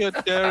 Doggy, you're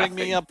tearing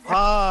me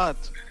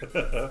apart.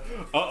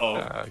 Uh-oh.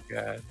 Oh,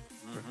 God.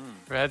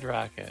 Red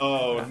Rocket.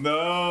 Oh,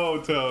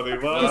 no, Tony. The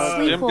What?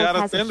 sleep Jim wolf got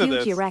us has a into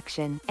huge this.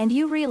 erection, and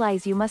you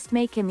realize you must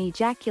make him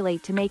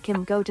ejaculate to make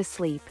him go to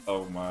sleep.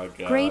 Oh, my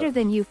God. Greater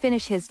than you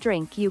finish his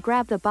drink, you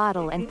grab the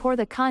bottle and pour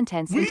the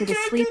contents into the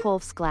sleep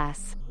wolf's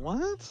glass.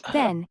 What?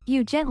 Then,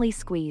 you gently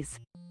squeeze.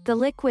 The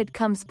liquid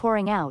comes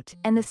pouring out,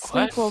 and the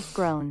sleep What? wolf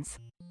groans.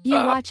 You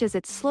watch as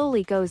it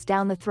slowly goes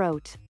down the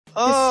throat.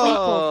 The sleep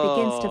wolf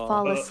begins to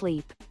fall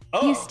asleep.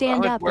 Oh, You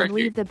stand it's up and working.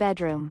 leave the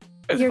bedroom.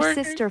 It's Your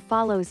working. sister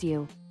follows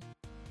you.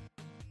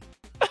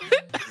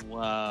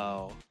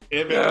 Wow.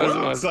 if it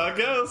Yeah, works, I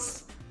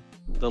guess.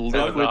 The was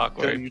liquid,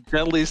 awkward. you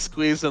gently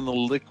squeeze and the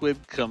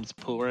liquid comes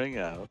pouring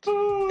out.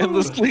 And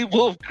the sleep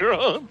wolf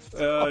groans.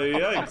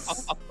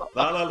 Yikes.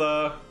 La la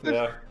la.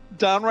 Yeah.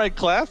 Downright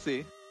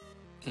classy.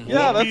 Mhm.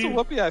 Yeah, that's a Whoopee.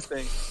 whoopee, I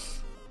think.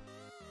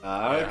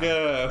 I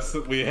guess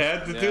we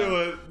had to do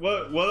Yeah.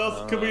 it. What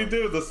else can we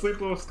do? The sleep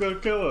wolf's gonna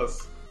kill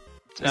us.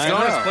 He's I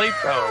going know. to sleep,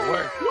 though. It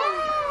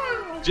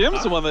worked.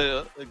 Jim's the one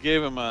that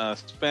gave him a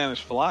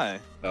Spanish fly.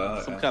 Some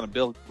Yeah. kind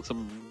of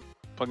some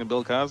fucking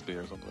Bill Cosby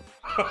or something.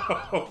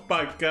 Oh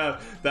my God,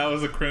 that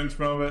was a cringe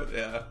moment.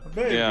 Yeah,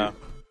 maybe. Yeah,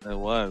 it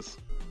was.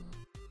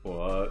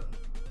 What?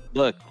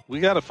 Look, we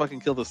gotta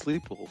fucking kill the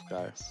sleep wolf,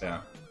 guys.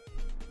 Yeah.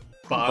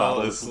 Bottle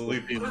Bottle is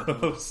sleep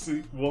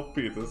sleep wolf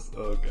penis.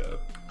 Oh God.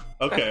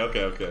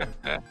 Okay.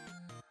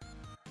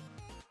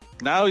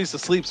 Now he's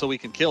asleep, so we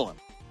can kill him.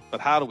 But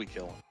how do we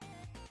kill him?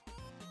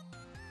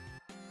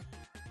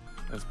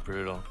 That's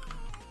brutal.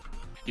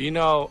 You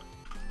know,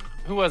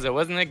 who was it?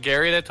 Wasn't it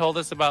Gary that told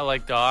us about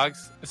like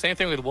dogs? The same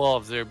thing with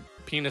wolves. Their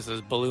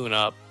penises balloon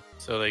up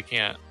so they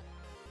can't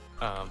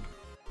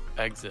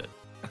exit.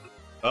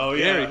 Oh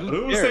yeah. Gary,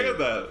 Who was Gary? saying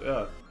that?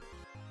 Yeah.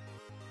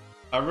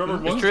 I remember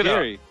It's one. true, though.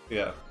 Gary.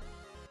 Yeah.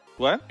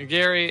 What?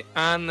 Gary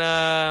on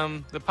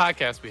the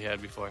podcast we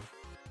had before.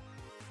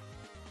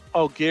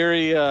 Oh,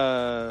 Gary.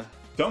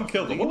 Don't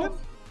kill the wolf.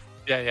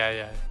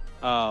 Yeah.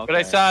 Oh, But I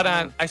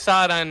okay.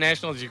 saw it on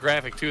National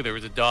Geographic too. There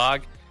was a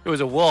dog. It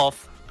was a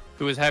wolf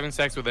who was having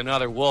sex with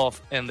another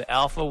wolf, and the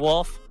alpha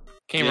wolf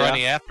came Yeah.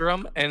 running after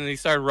him, and he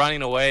started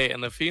running away,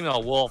 and the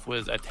female wolf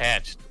was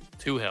attached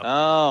to him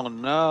Oh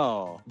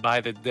no!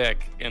 by the dick,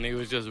 and he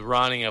was just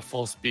running at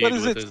full speed. But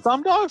is with it his...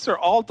 some dogs or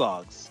all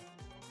dogs?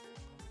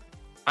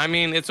 I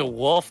mean, it's a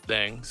wolf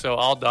thing, so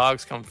all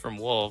dogs come from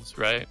wolves,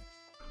 right?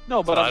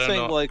 No, but So I I'm don't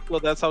saying know. like, well,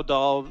 that's how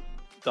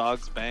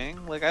dogs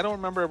bang. Like, I don't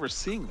remember ever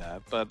seeing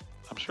that, but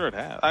I'm sure it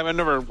has. I've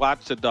never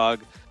watched a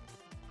dog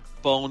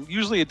bone.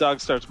 Usually, a dog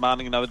starts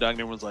mounting another dog, and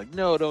everyone's like,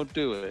 "No, don't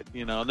do it."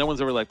 You know, no one's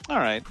ever like, "All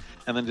right,"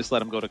 and then just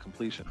let him go to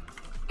completion.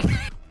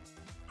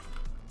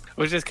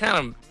 Which is kind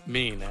of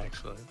mean,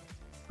 actually.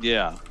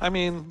 Yeah, I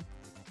mean,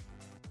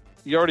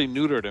 you already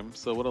neutered him,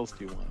 so what else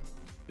do you want?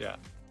 Yeah.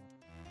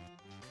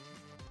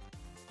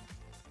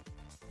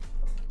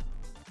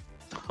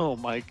 Oh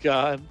my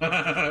god!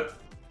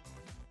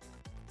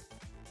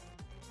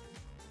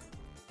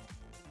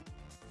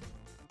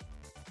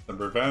 The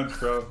revenge,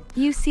 bro.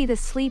 You see the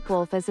sleep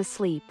wolf is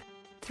asleep.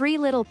 3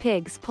 little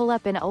pigs pull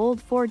up an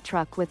old Ford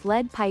truck with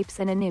lead pipes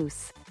and a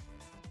noose.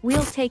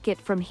 We'll take it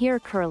from here,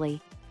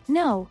 Curly.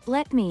 No,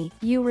 let me,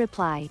 you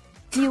reply.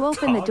 You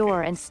open the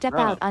door and step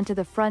out onto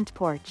the front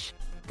porch.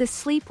 The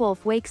sleep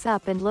wolf wakes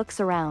up and looks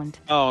around.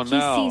 Oh He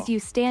no! sees you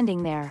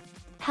standing there.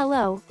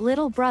 Hello,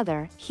 little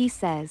brother, he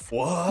says.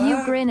 What?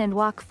 You grin and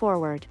walk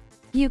forward.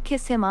 You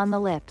kiss him on the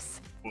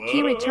lips.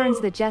 He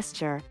returns the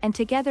gesture, and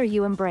together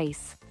you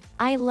embrace.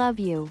 I love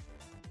you.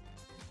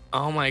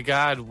 Oh my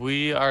God,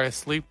 we are a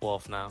sleep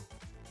wolf now.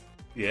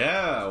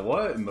 Yeah.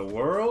 What in the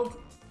world?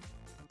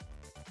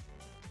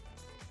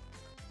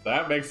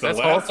 That makes the That's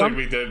last wholesome. thing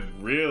we did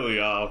really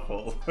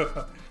awful.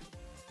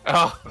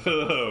 Oh,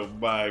 Oh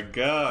my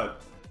god.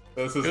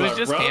 This is it was our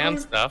just brother? hand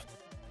stuff.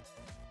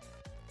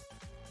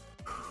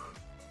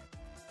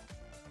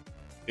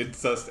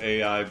 Incest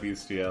AI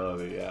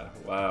bestiality, yeah.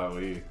 Wow,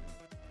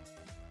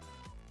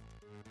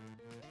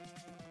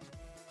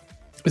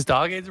 Is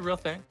dog AIDS a real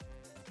thing?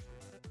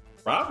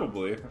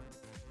 probably.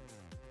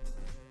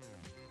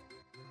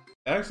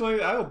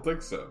 Actually, I don't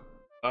think so.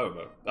 I don't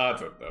know. I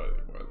don't know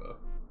anymore, though.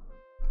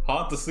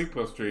 Haunt the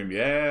Sleepless Dream.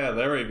 Yeah,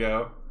 there we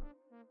go.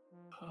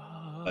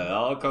 It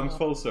all comes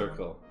full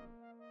circle.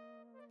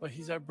 But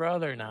he's our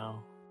brother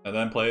now. And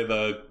then play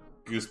the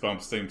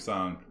Goosebumps theme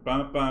song.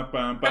 Bum, bum,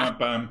 bum, bum,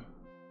 bum.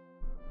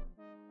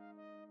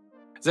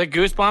 Is that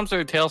Goosebumps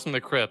or Tales from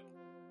the Crypt?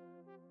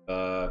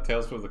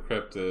 Tales from the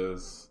Crypt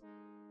is...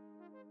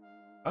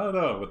 I don't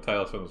know what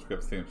Tales from the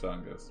Crypt theme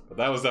song is. But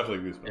that was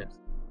definitely Goosebumps. Yeah.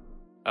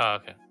 Oh,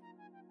 okay.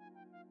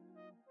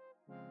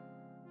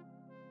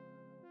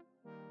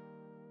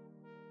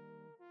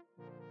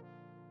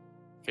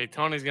 Okay,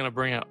 Tony's gonna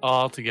bring it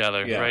all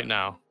together Yeah. right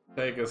now.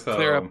 Take us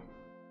Clear home. up.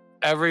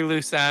 Every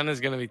loose end is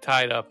gonna be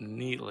tied up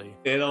neatly.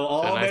 It'll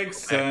all nice make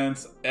plan.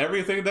 sense.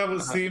 Everything that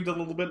was seemed a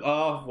little bit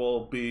off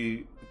will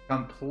be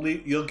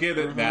complete. You'll get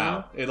it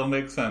now. It'll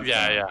make sense.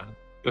 Yeah, now. yeah.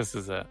 This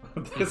is it.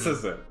 This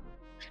is it.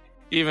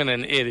 Even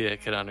an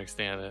idiot could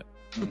understand it.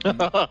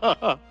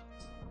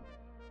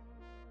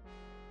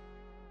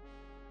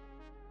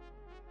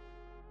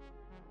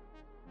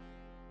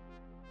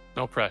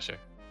 No pressure.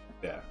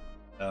 Yeah.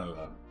 I don't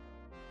know.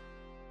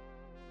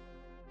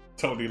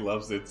 Tony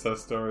loves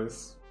incest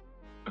stories.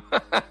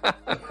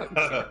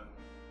 Not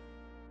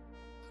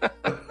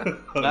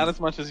as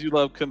much as you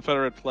love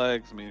Confederate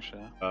flags,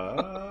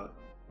 Misha.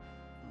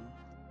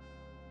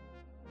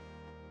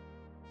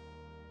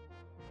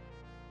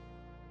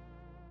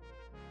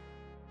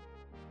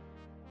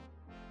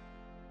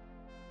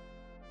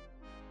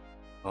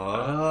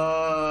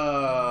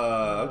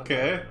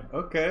 Okay.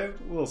 Okay.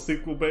 A little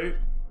sequel bait,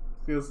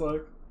 feels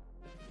like.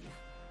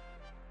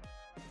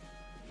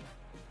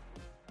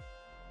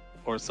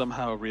 Or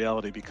somehow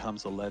reality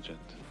becomes a legend.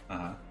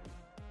 Uh-huh.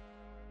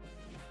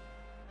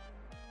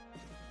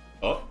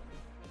 Oh.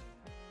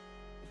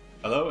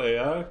 Hello,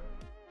 AI?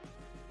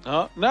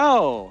 Oh,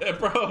 no! It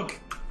broke!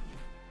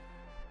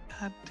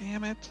 God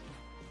damn it.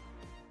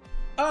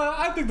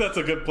 I think that's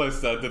a good place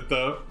to end it,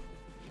 though.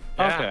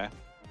 Yeah. Okay.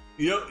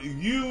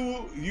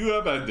 You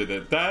have ended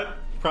it. That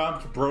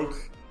prompt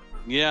broke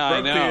Yeah,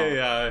 I the know.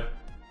 AI.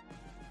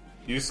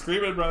 You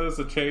scream and run as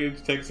the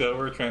change takes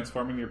over,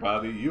 transforming your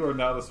body. You are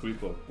now the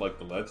sweep wolf, like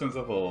the legends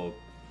of old.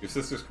 Your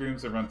sister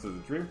screams and runs to the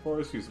dream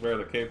forest. You wear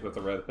the cape with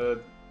the red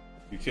hood.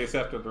 You chase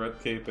after the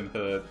red cape and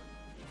hood.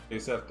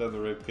 Chase after the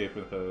red cape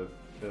and hood.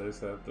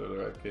 Chase after the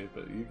red cape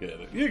and... You get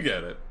it. You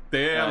get it.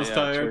 Damn, I was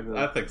tired. true.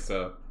 I think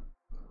so.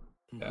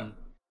 Mhm. Yeah.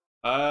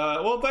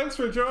 Well, thanks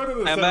for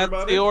joining us, And everybody.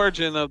 that's the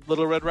origin of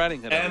Little Red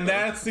Riding Hood. And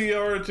that's the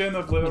origin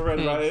of Little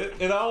Red Riding.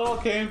 It all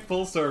came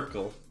full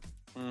circle.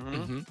 hmm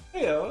Mhm.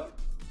 Hey, Ella.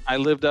 I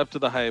lived up to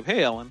the hype.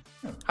 Hey, Ellen.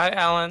 Hi,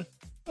 Alan.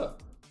 Oh.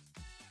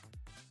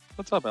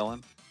 What's up,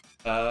 Ellen?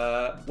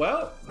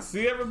 Well,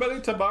 see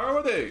everybody tomorrow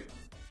at 8.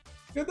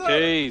 Good night.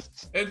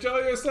 Peace. Enjoy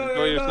your Saturday.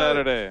 Enjoy your night.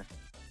 Saturday.